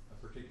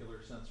a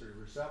particular sensory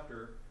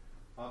receptor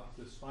up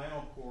the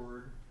spinal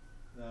cord,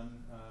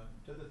 then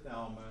to the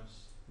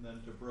thalamus, and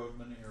then to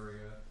Brodmann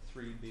area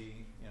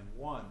 3B and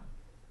 1.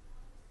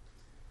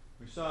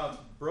 We saw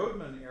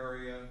Brodmann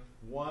area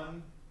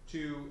 1,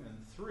 2,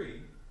 and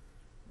 3.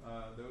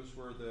 Those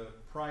were the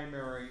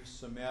primary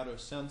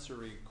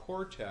somatosensory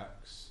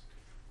cortex.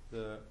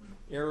 The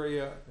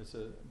area is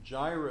a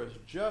gyrus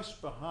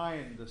just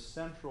behind the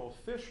central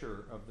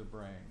fissure of the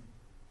brain.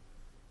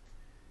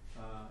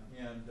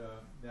 And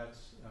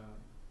that's,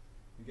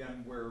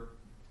 again, where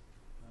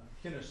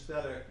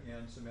kinesthetic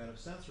and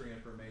somatosensory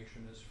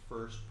information is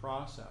first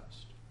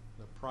processed,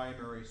 the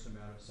primary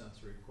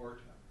somatosensory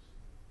cortex.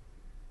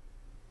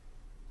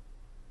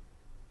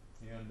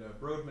 And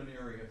Brodmann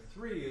area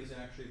 3 has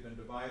actually been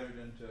divided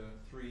into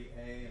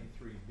 3A and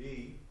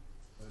 3B,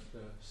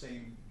 but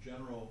same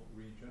general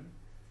region.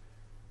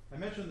 I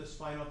mentioned the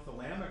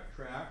spinothalamic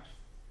tract.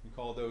 We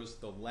call those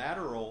the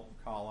lateral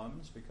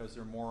columns because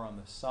they're more on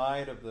the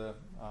side of the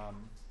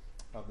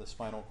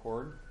spinal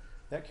cord.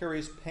 That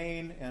carries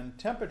pain and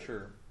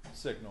temperature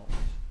signals.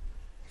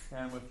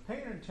 And with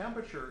pain and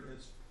temperature,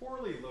 it's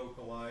poorly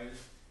localized.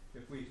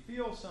 If we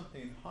feel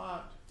something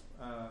hot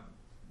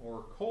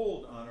or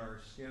cold on our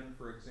skin,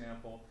 for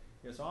example,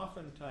 it's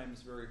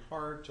oftentimes very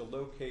hard to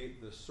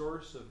locate the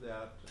source of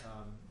that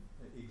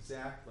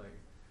exactly.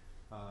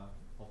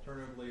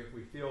 Alternatively, if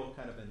we feel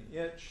kind of an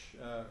itch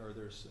or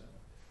there's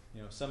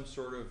some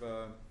sort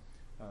of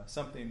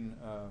something,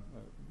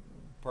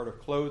 part of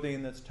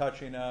clothing that's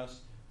touching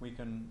us, we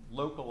can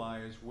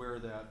localize where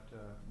that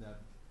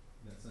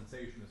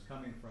sensation is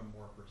coming from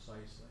more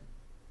precisely.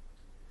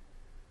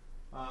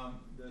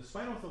 The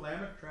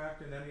spinothalamic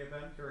tract, in any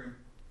event, carrying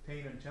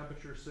pain and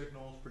temperature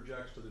signals,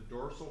 projects to the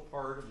dorsal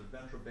part of the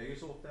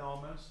ventrobasal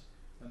thalamus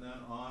and then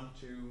on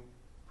to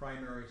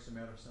primary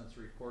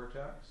somatosensory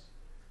cortex.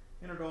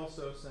 And it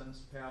also sends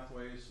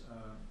pathways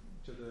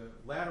to the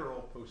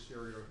lateral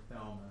posterior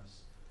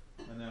thalamus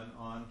and then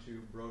on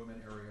to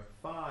Brodmann area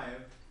 5.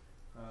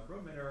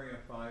 Brodmann area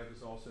 5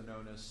 is also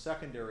known as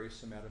secondary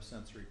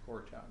somatosensory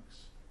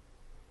cortex.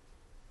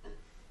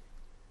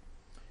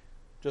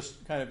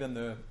 Just kind of in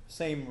the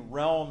same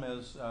realm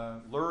as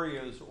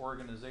Luria's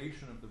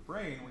organization of the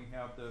brain, we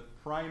have the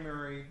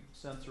primary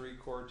sensory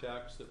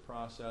cortex that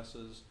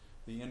processes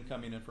the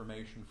incoming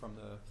information from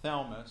the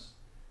thalamus,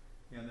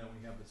 and then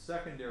we have the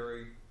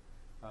secondary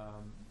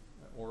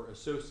or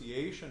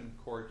association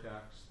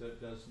cortex that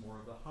does more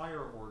of the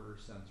higher order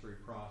sensory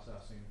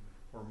processing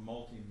or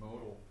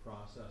multimodal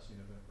processing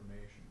of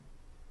information.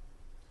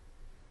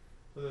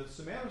 So the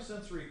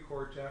somatosensory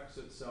cortex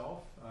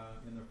itself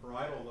in the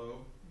parietal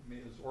lobe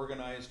is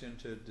organized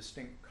into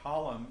distinct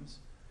columns,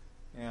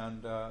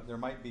 and there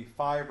might be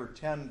 5 or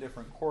 10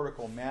 different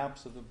cortical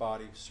maps of the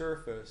body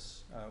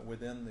surface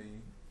within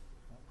the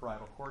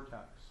parietal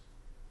cortex.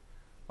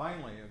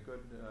 Finally, a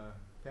good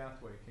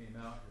pathway came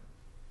out here.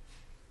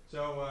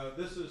 So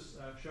this is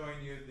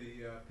showing you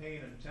the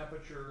pain and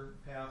temperature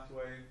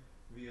pathway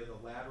via the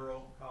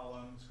lateral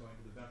columns going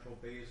to the ventral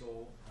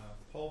basal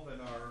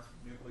pulvinar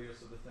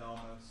nucleus of the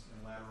thalamus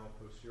and lateral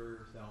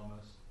posterior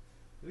thalamus.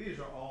 These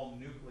are all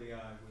nuclei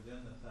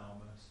within the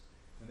thalamus,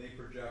 and they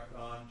project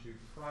onto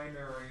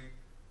primary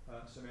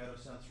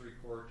somatosensory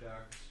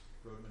cortex,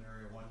 Brodmann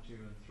area 1, 2,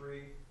 and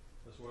 3,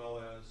 as well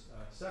as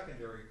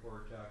secondary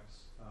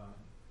cortex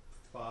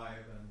 5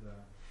 and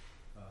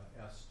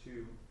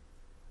S2.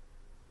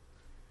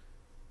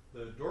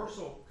 The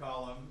dorsal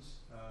columns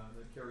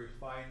that carry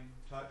fine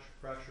touch,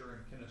 pressure,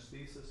 and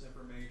kinesthesis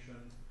information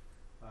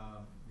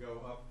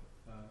go up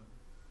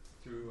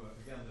through,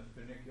 again, the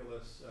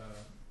funiculus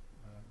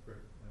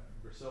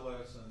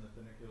gracilis and the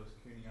funiculus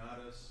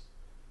cuneatus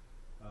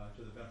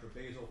to the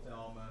ventrobasal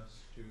thalamus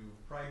to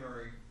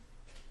primary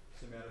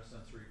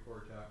somatosensory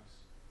cortex,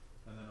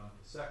 and then on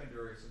to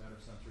secondary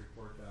somatosensory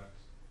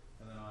cortex,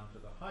 and then on to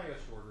the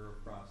highest order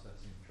of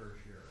processing,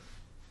 tertiary.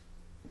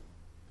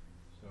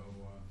 So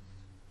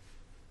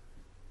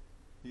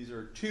these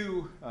are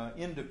two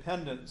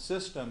independent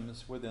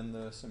systems within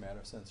the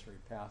somatosensory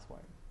pathway.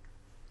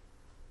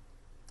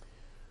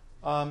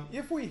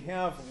 If we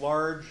have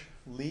large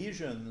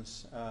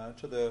lesions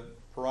to the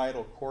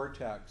parietal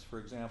cortex, for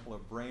example, a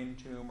brain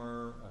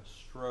tumor, a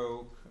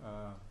stroke,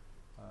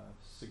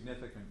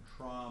 significant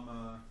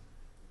trauma,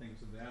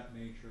 things of that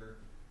nature,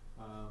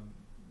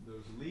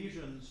 those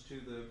lesions to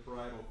the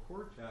parietal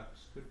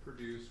cortex could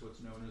produce what's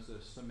known as a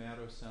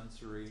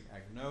somatosensory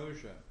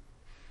agnosia.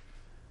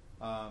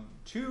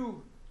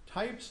 Two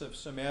types of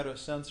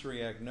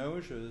somatosensory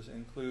agnosias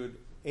include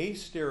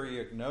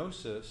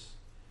astereognosis,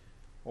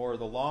 or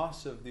the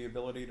loss of the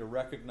ability to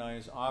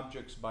recognize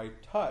objects by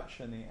touch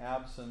in the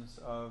absence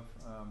of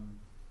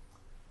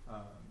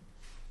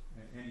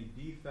any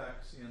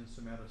defects in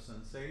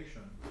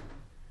somatosensation.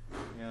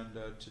 And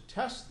to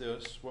test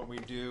this, what we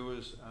do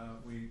is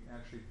we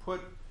actually put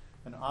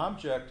an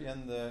object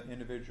in the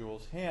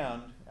individual's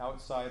hand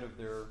outside of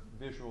their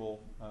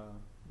visual,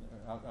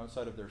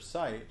 outside of their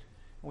sight,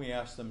 and we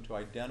ask them to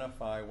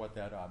identify what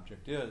that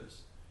object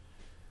is.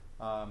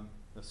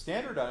 The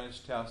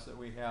standardized test that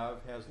we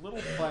have has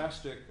little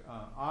plastic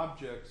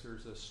objects.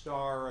 There's a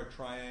star, a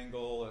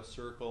triangle, a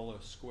circle,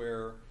 a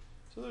square.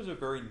 So those are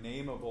very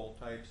nameable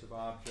types of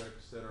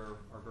objects that are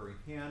very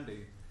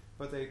handy.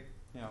 But they,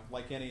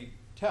 like any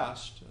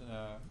test,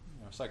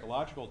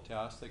 psychological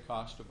test, they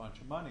cost a bunch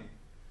of money.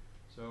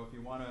 So if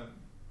you want to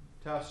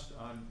test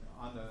on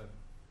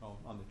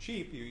the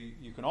cheap,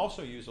 you can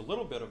also use a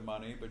little bit of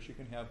money, but you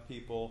can have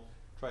people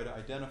try to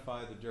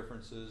identify the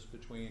differences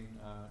between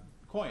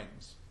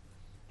coins.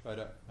 Try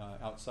to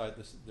outside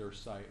their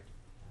sight.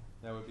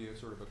 That would be a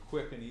sort of a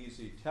quick and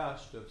easy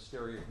test of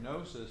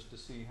stereognosis to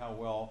see how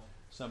well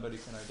somebody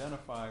can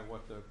identify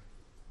what the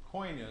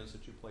coin is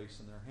that you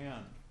place in their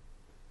hand.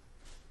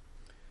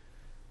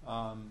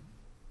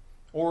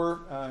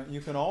 Or you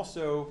can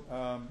also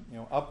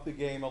up the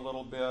game a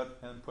little bit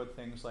and put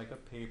things like a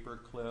paper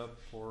clip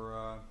or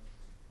a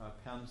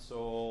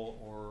pencil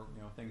or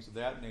things of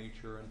that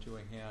nature into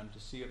a hand to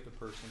see if the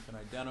person can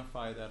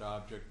identify that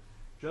object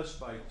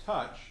just by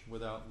touch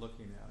without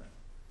looking at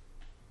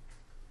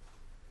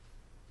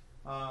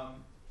it.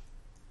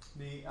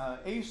 The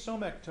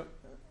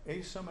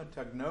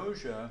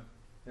asomatognosia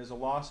is a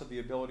loss of the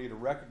ability to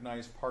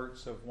recognize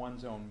parts of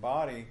one's own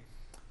body.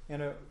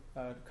 And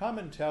a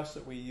common test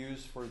that we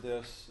use for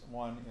this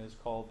one is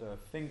called a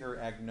finger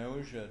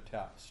agnosia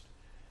test.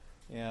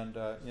 And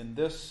in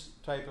this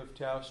type of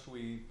test,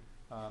 we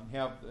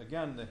have,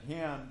 again, the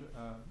hand,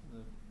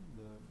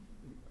 the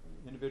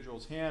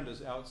individual's hand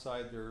is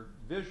outside their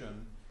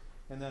vision,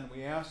 and then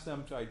we ask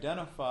them to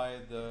identify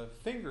the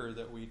finger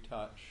that we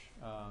touch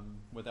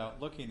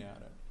without looking at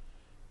it.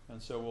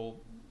 And so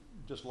we'll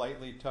just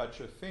lightly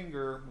touch a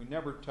finger. We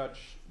never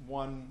touch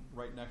one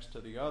right next to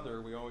the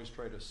other. We always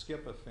try to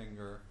skip a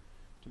finger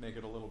to make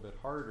it a little bit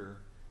harder.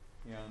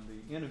 And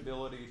the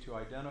inability to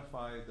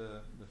identify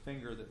the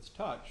finger that's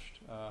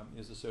touched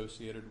is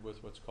associated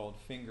with what's called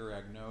finger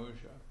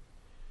agnosia.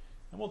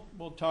 And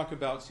we'll talk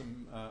about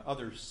some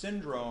other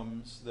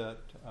syndromes that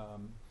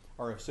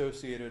are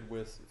associated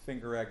with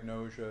finger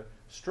agnosia.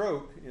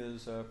 Stroke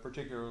is a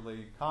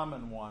particularly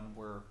common one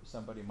where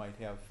somebody might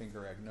have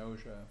finger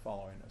agnosia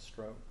following a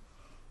stroke.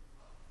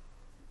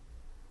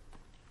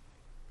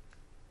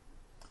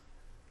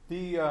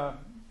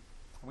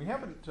 We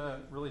haven't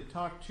really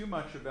talked too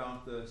much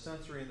about the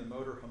sensory and the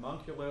motor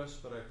homunculus,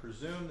 but I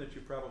presume that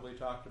you probably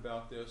talked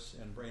about this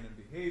in brain and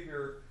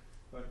behavior.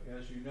 But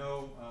as you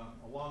know,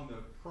 along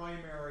the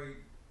primary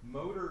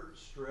motor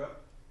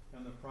strip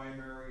and the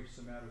primary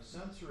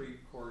somatosensory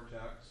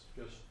cortex,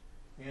 just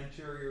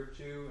anterior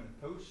to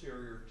and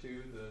posterior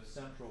to the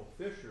central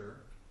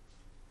fissure,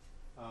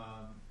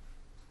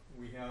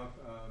 we have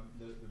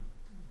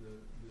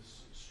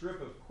this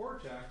strip of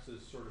cortex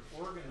is sort of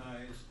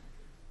organized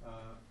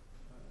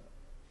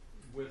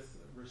with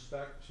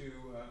respect to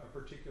a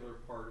particular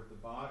part of the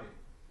body.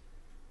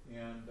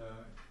 And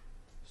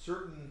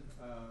certain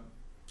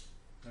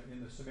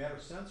in the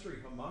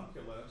somatosensory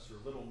homunculus, or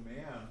little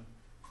man,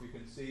 you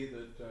can see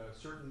that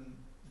certain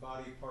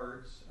body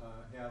parts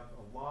have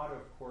a lot of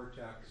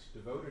cortex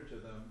devoted to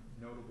them,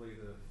 notably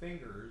the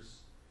fingers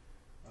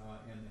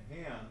and the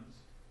hands,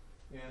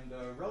 and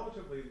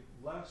relatively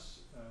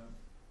less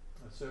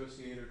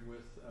associated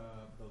with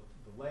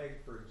the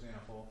leg, for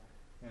example,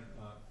 and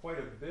quite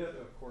a bit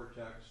of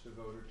cortex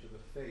devoted to the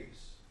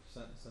face,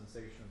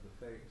 sensation of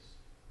the face.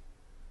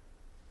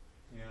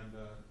 And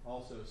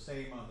also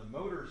same on the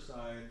motor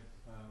side,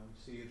 we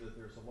see that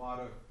there's a lot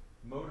of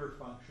motor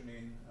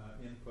functioning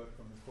input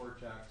from the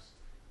cortex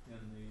in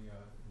the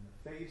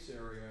face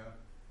area.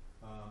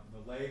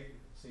 The leg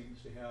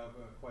seems to have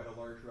quite a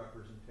large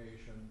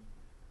representation,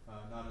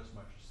 not as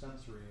much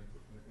sensory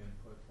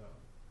input though.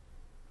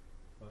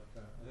 But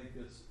I think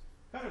it's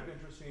kind of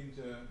interesting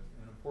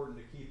and important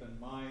to keep in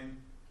mind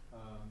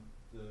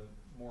the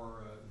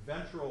more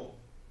ventral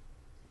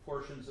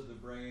portions of the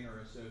brain are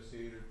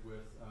associated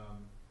with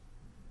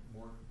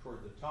more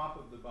toward the top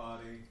of the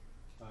body,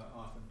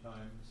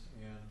 oftentimes,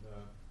 and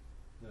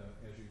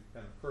as you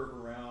kind of curve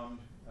around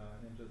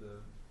into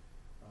the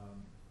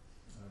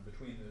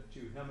between the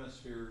two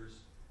hemispheres,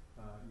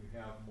 you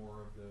have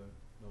more of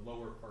the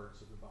lower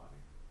parts of the body.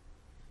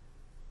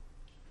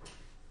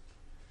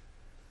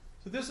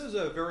 So this is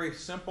a very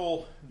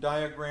simple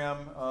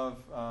diagram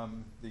of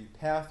the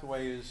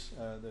pathways,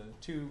 the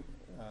two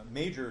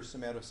major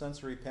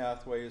somatosensory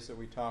pathways that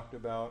we talked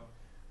about,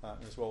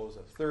 as well as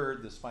a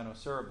third, the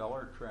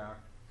spinocerebellar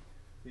tract.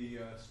 The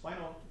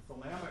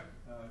spinothalamic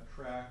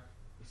tract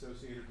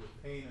associated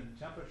with pain and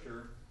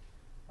temperature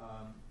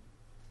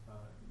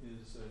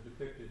is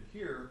depicted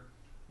here.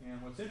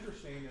 And what's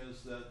interesting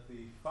is that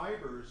the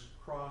fibers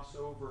cross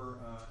over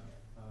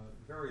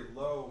very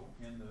low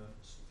in the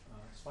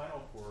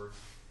spinal cord,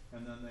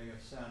 and then they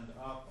ascend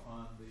up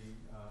on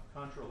the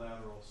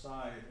contralateral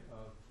side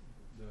of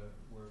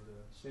where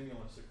the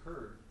stimulus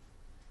occurred.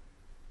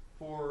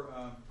 For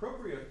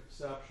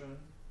proprioception,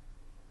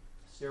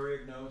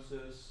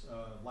 stereognosis,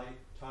 light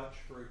touch,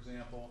 for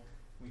example,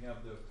 we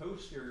have the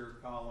posterior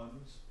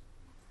columns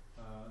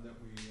that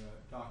we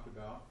talked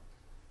about,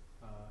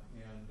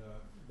 and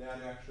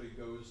that actually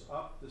goes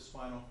up the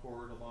spinal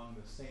cord along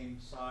the same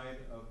side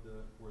of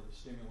where the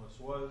stimulus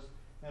was,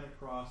 and it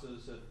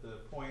crosses at the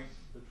point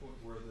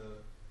where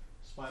the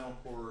spinal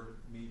cord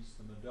meets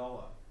the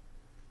medulla.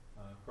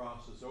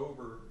 Crosses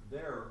over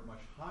there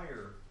much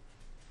higher,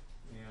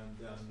 and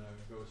then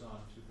goes on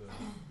to the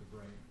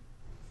brain.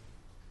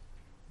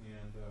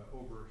 And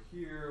over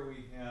here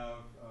we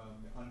have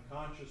the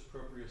unconscious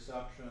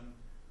proprioception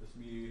that's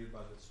mediated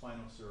by the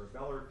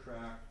spinocerebellar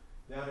tract.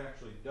 That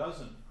actually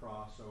doesn't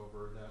cross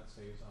over, that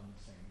stays on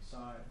the same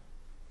side.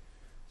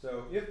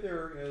 So if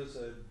there is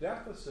a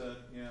deficit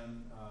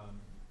in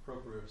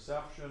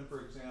proprioception,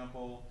 for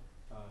example,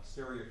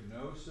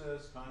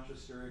 stereognosis,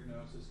 conscious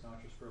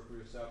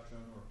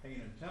proprioception, or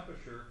pain and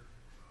temperature,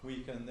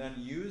 we can then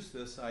use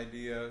this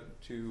idea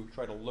to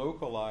try to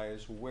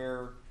localize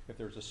where, if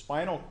there's a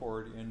spinal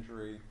cord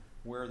injury,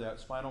 where that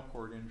spinal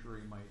cord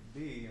injury might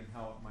be and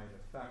how it might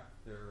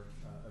affect their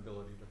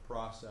ability to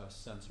process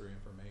sensory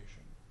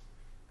information.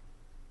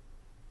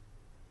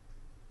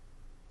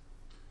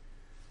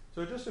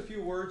 So just a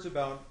few words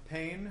about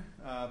pain.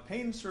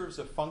 Pain serves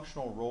a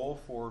functional role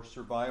for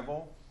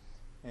survival,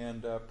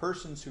 and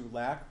persons who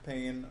lack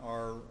pain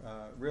are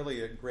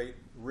really at great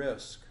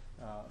risk.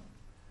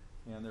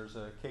 And there's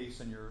a case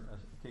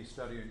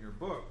study in your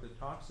book that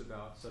talks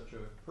about such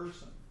a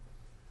person.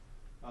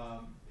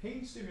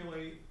 Pain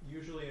stimuli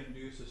usually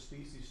induce a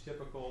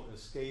species-typical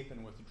escape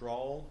and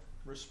withdrawal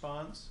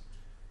response,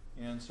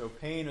 and so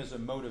pain is a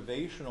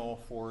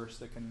motivational force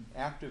that can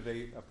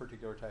activate a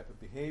particular type of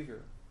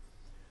behavior.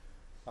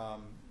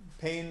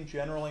 Pain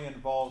generally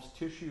involves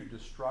tissue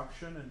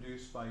destruction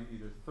induced by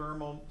either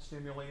thermal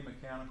stimuli,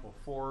 mechanical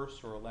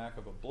force, or a lack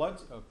of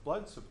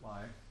blood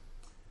supply.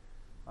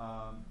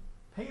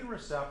 Pain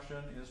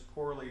reception is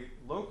poorly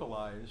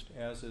localized,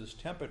 as is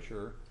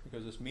temperature,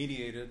 because it's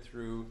mediated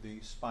through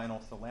the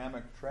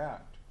spinothalamic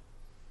tract.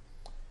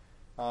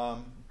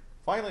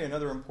 Finally,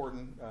 another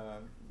important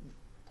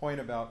point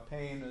about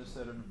pain is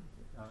that it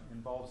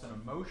involves an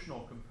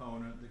emotional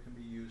component that can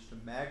be used to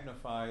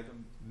magnify the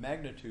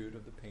magnitude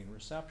of the pain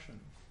reception,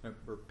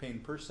 or pain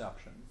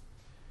perception.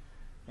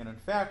 And in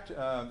fact,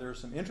 there are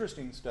some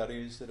interesting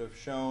studies that have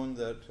shown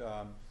that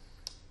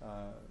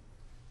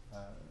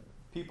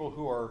people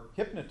who are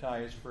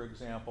hypnotized, for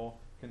example,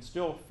 can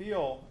still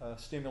feel a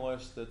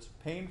stimulus that's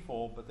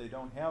painful, but they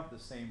don't have the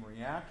same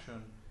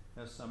reaction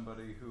as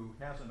somebody who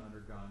hasn't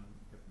undergone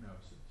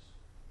hypnosis.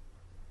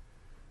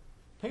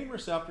 Pain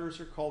receptors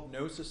are called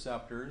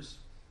nociceptors,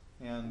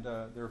 and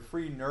they're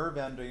free nerve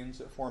endings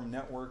that form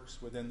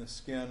networks within the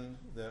skin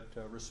that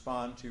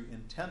respond to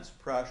intense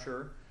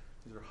pressure.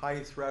 These are high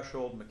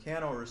threshold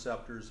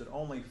mechanoreceptors that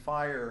only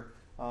fire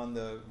on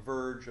the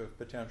verge of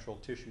potential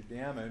tissue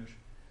damage.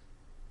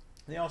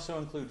 They also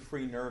include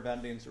free nerve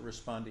endings that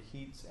respond to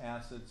heats,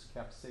 acids,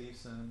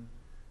 capsaicin.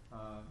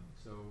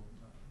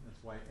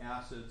 That's why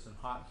acids and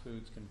hot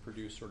foods can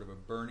produce sort of a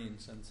burning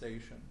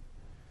sensation.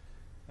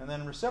 And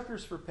then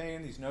receptors for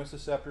pain, these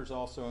nociceptors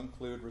also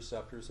include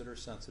receptors that are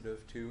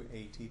sensitive to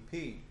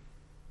ATP.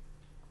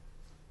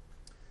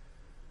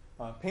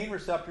 Pain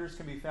receptors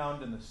can be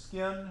found in the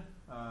skin,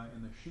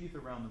 in the sheath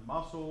around the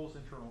muscles,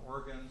 internal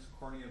organs,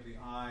 cornea of the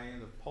eye,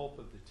 the pulp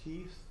of the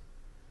teeth.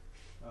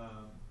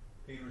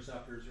 Pain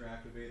receptors are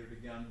activated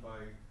again by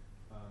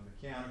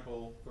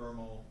mechanical,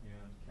 thermal,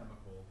 and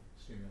chemical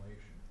stimulation.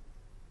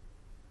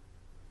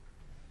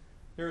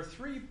 There are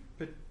three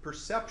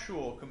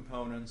perceptual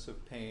components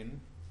of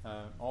pain,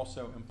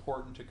 also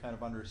important to kind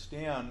of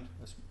understand.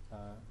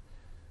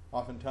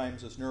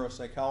 Oftentimes, as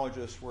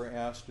neuropsychologists, we're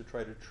asked to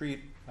try to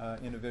treat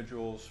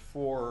individuals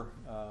for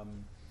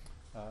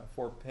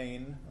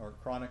pain or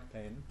chronic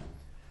pain.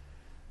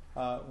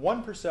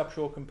 One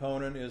perceptual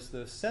component is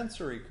the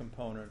sensory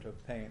component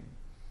of pain.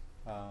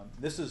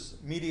 This is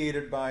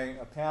mediated by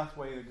a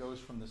pathway that goes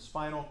from the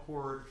spinal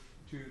cord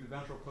to the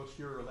ventral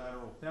posterior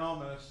lateral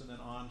thalamus and then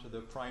on to the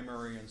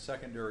primary and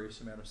secondary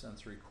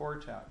somatosensory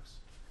cortex.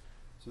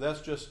 So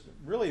that's just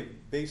really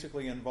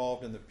basically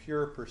involved in the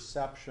pure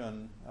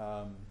perception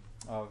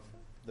of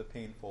the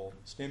painful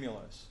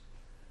stimulus.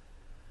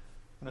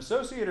 And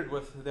associated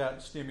with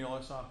that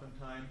stimulus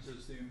oftentimes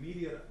is the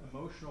immediate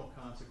emotional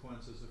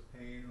consequences of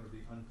pain or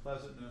the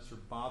unpleasantness or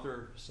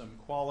bothersome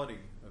quality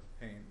of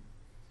pain.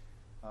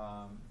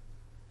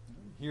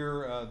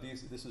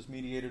 This is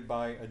mediated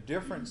by a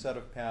different set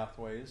of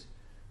pathways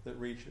that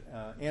reach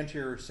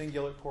anterior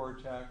cingulate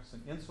cortex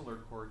and insular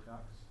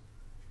cortex.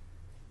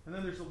 And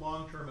then there's the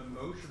long-term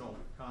emotional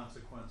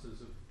consequences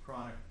of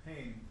chronic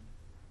pain.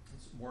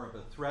 It's more of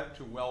a threat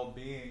to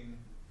well-being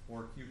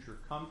or future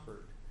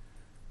comfort.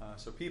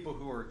 So people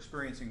who are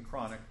experiencing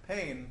chronic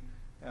pain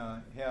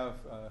have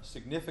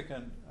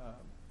significant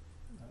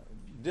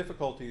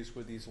difficulties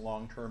with these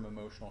long-term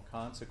emotional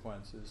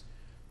consequences.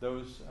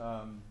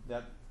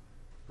 That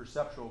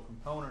perceptual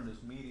component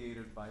is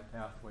mediated by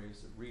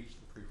pathways that reach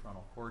the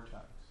prefrontal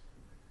cortex.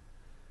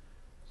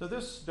 So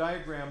this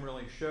diagram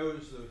really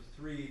shows the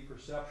three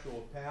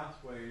perceptual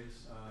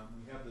pathways.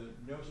 We have the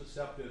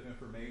nociceptive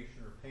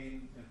information or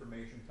pain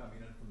information coming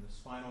in from the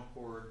spinal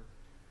cord.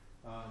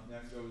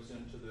 That goes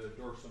into the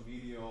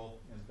dorsomedial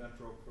and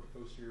ventral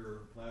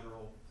posterior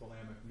lateral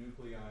thalamic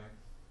nuclei.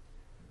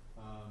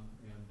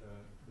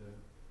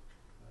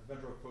 The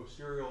ventral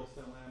posterior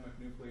thalamic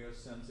nucleus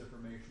sends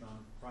information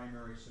on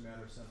primary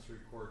somatosensory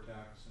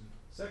cortex and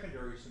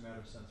secondary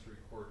somatosensory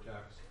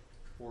cortex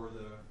for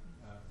the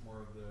more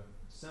of the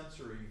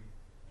sensory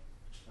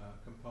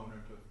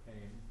component of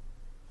pain.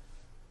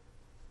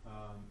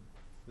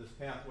 This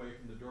pathway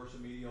from the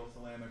dorsomedial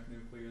thalamic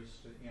nucleus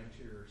to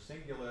anterior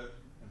cingulate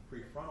and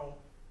prefrontal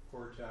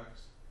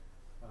cortex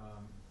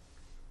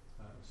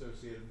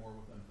associated more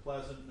with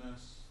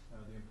unpleasantness,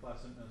 the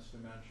unpleasantness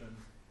dimension,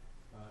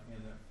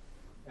 and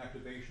the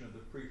activation of the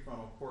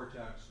prefrontal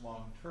cortex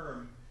long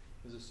term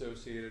is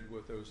associated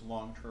with those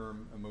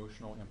long-term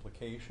emotional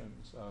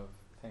implications of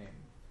pain.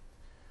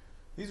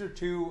 These are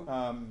two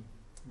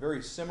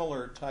very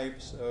similar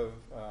types of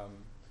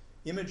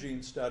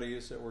imaging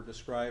studies that were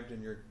described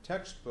in your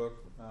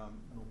textbook.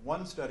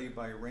 One study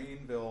by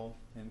Rainville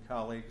and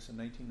colleagues in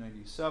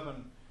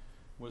 1997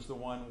 was the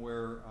one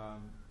where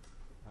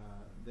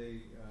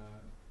they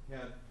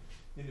had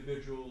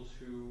individuals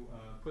who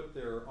put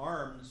their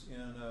arms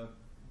in an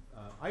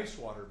ice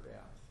water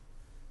bath.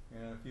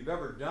 And if you've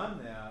ever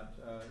done that,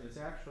 it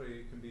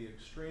actually can be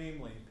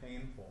extremely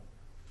painful.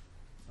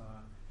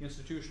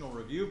 Institutional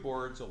review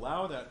boards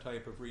allow that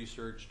type of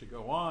research to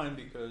go on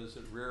because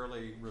it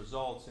rarely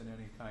results in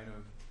any kind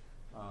of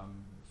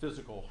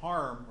physical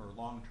harm or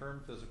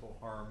long-term physical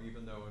harm,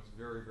 even though it's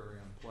very, very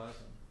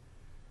unpleasant.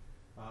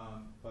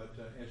 But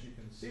as you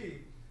can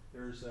see,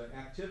 there's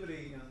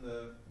activity in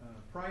the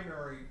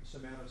primary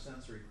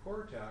somatosensory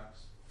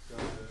cortex. So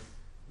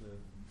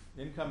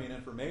the incoming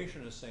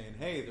information is saying,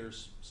 hey,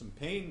 there's some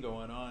pain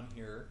going on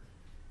here.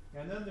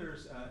 And then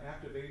there's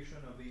activation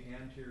of the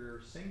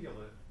anterior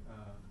cingulate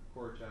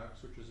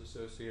cortex, which is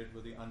associated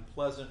with the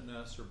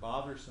unpleasantness or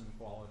bothersome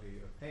quality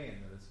of pain.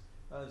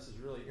 That is, this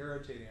is really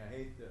irritating, I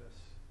hate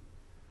this.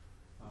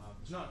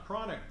 It's not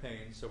chronic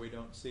pain, so we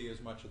don't see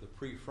as much of the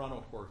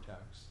prefrontal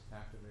cortex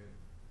activated.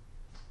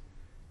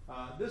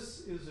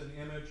 This is an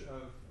image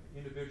of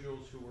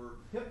individuals who were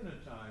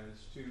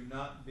hypnotized to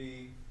not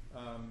be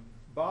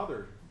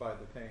bothered by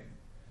the pain.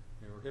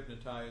 They were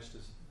hypnotized to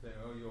say,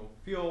 oh,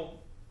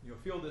 you'll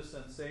feel this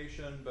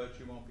sensation, but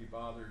you won't be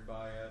bothered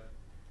by it.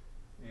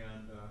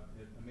 And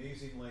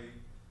amazingly,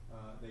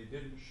 they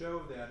didn't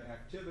show that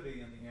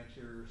activity in the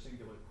anterior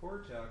cingulate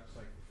cortex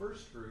like the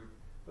first group,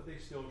 but they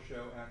still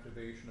show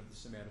activation of the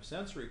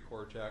somatosensory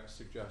cortex,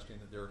 suggesting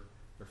that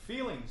they're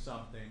feeling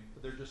something,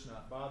 but they're just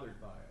not bothered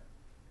by it.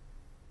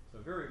 So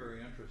very,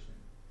 very interesting.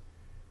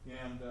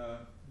 And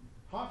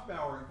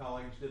Hoffbauer and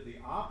colleagues did the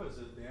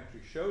opposite. They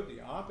actually showed the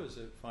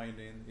opposite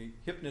finding. They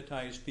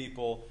hypnotized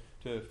people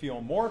to feel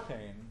more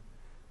pain,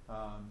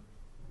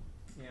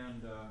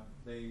 and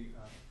they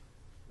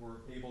were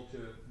able to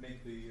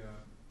make the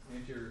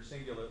anterior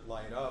cingulate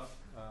light up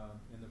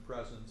in the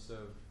presence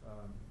of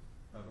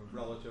a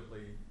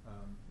relatively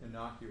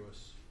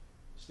innocuous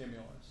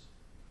stimulus.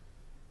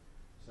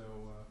 So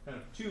kind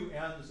of two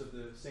ends of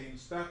the same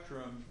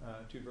spectrum,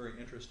 two very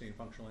interesting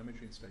functional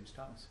imaging studies.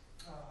 Thomas?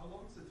 How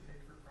long does it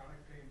take for chronic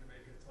pain to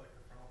make it to like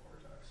the frontal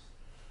cortex?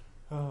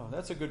 Oh,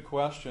 that's a good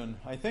question.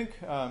 I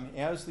think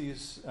as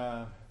these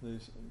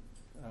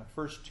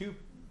first two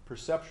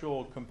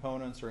perceptual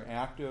components are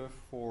active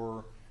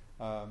for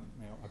a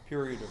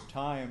period of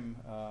time,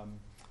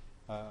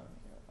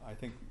 I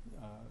think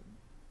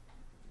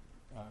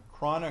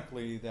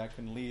chronically that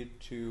can lead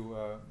to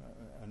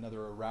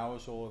another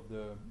arousal of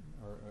the,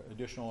 or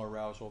additional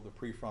arousal of the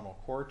prefrontal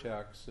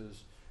cortex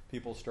as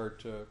people start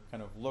to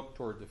kind of look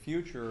toward the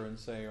future and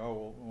say, oh,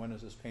 well, when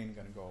is this pain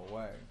going to go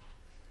away?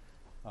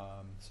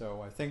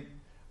 So I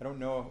don't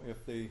know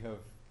if they have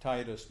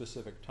tie to a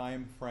specific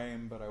time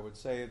frame, but I would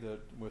say that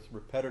with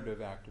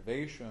repetitive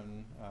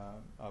activation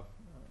of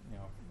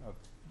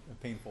a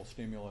painful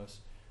stimulus,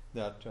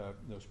 that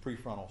those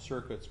prefrontal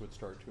circuits would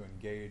start to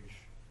engage.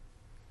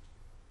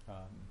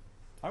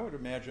 I would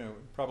imagine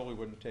it probably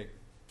wouldn't take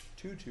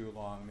too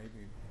long,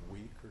 maybe a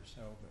week or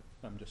so,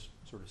 but I'm just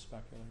sort of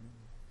speculating.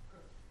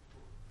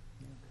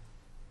 Yeah.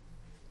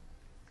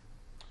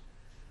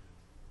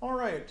 All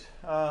right,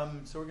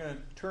 so we're going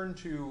to turn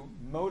to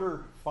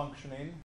motor functioning.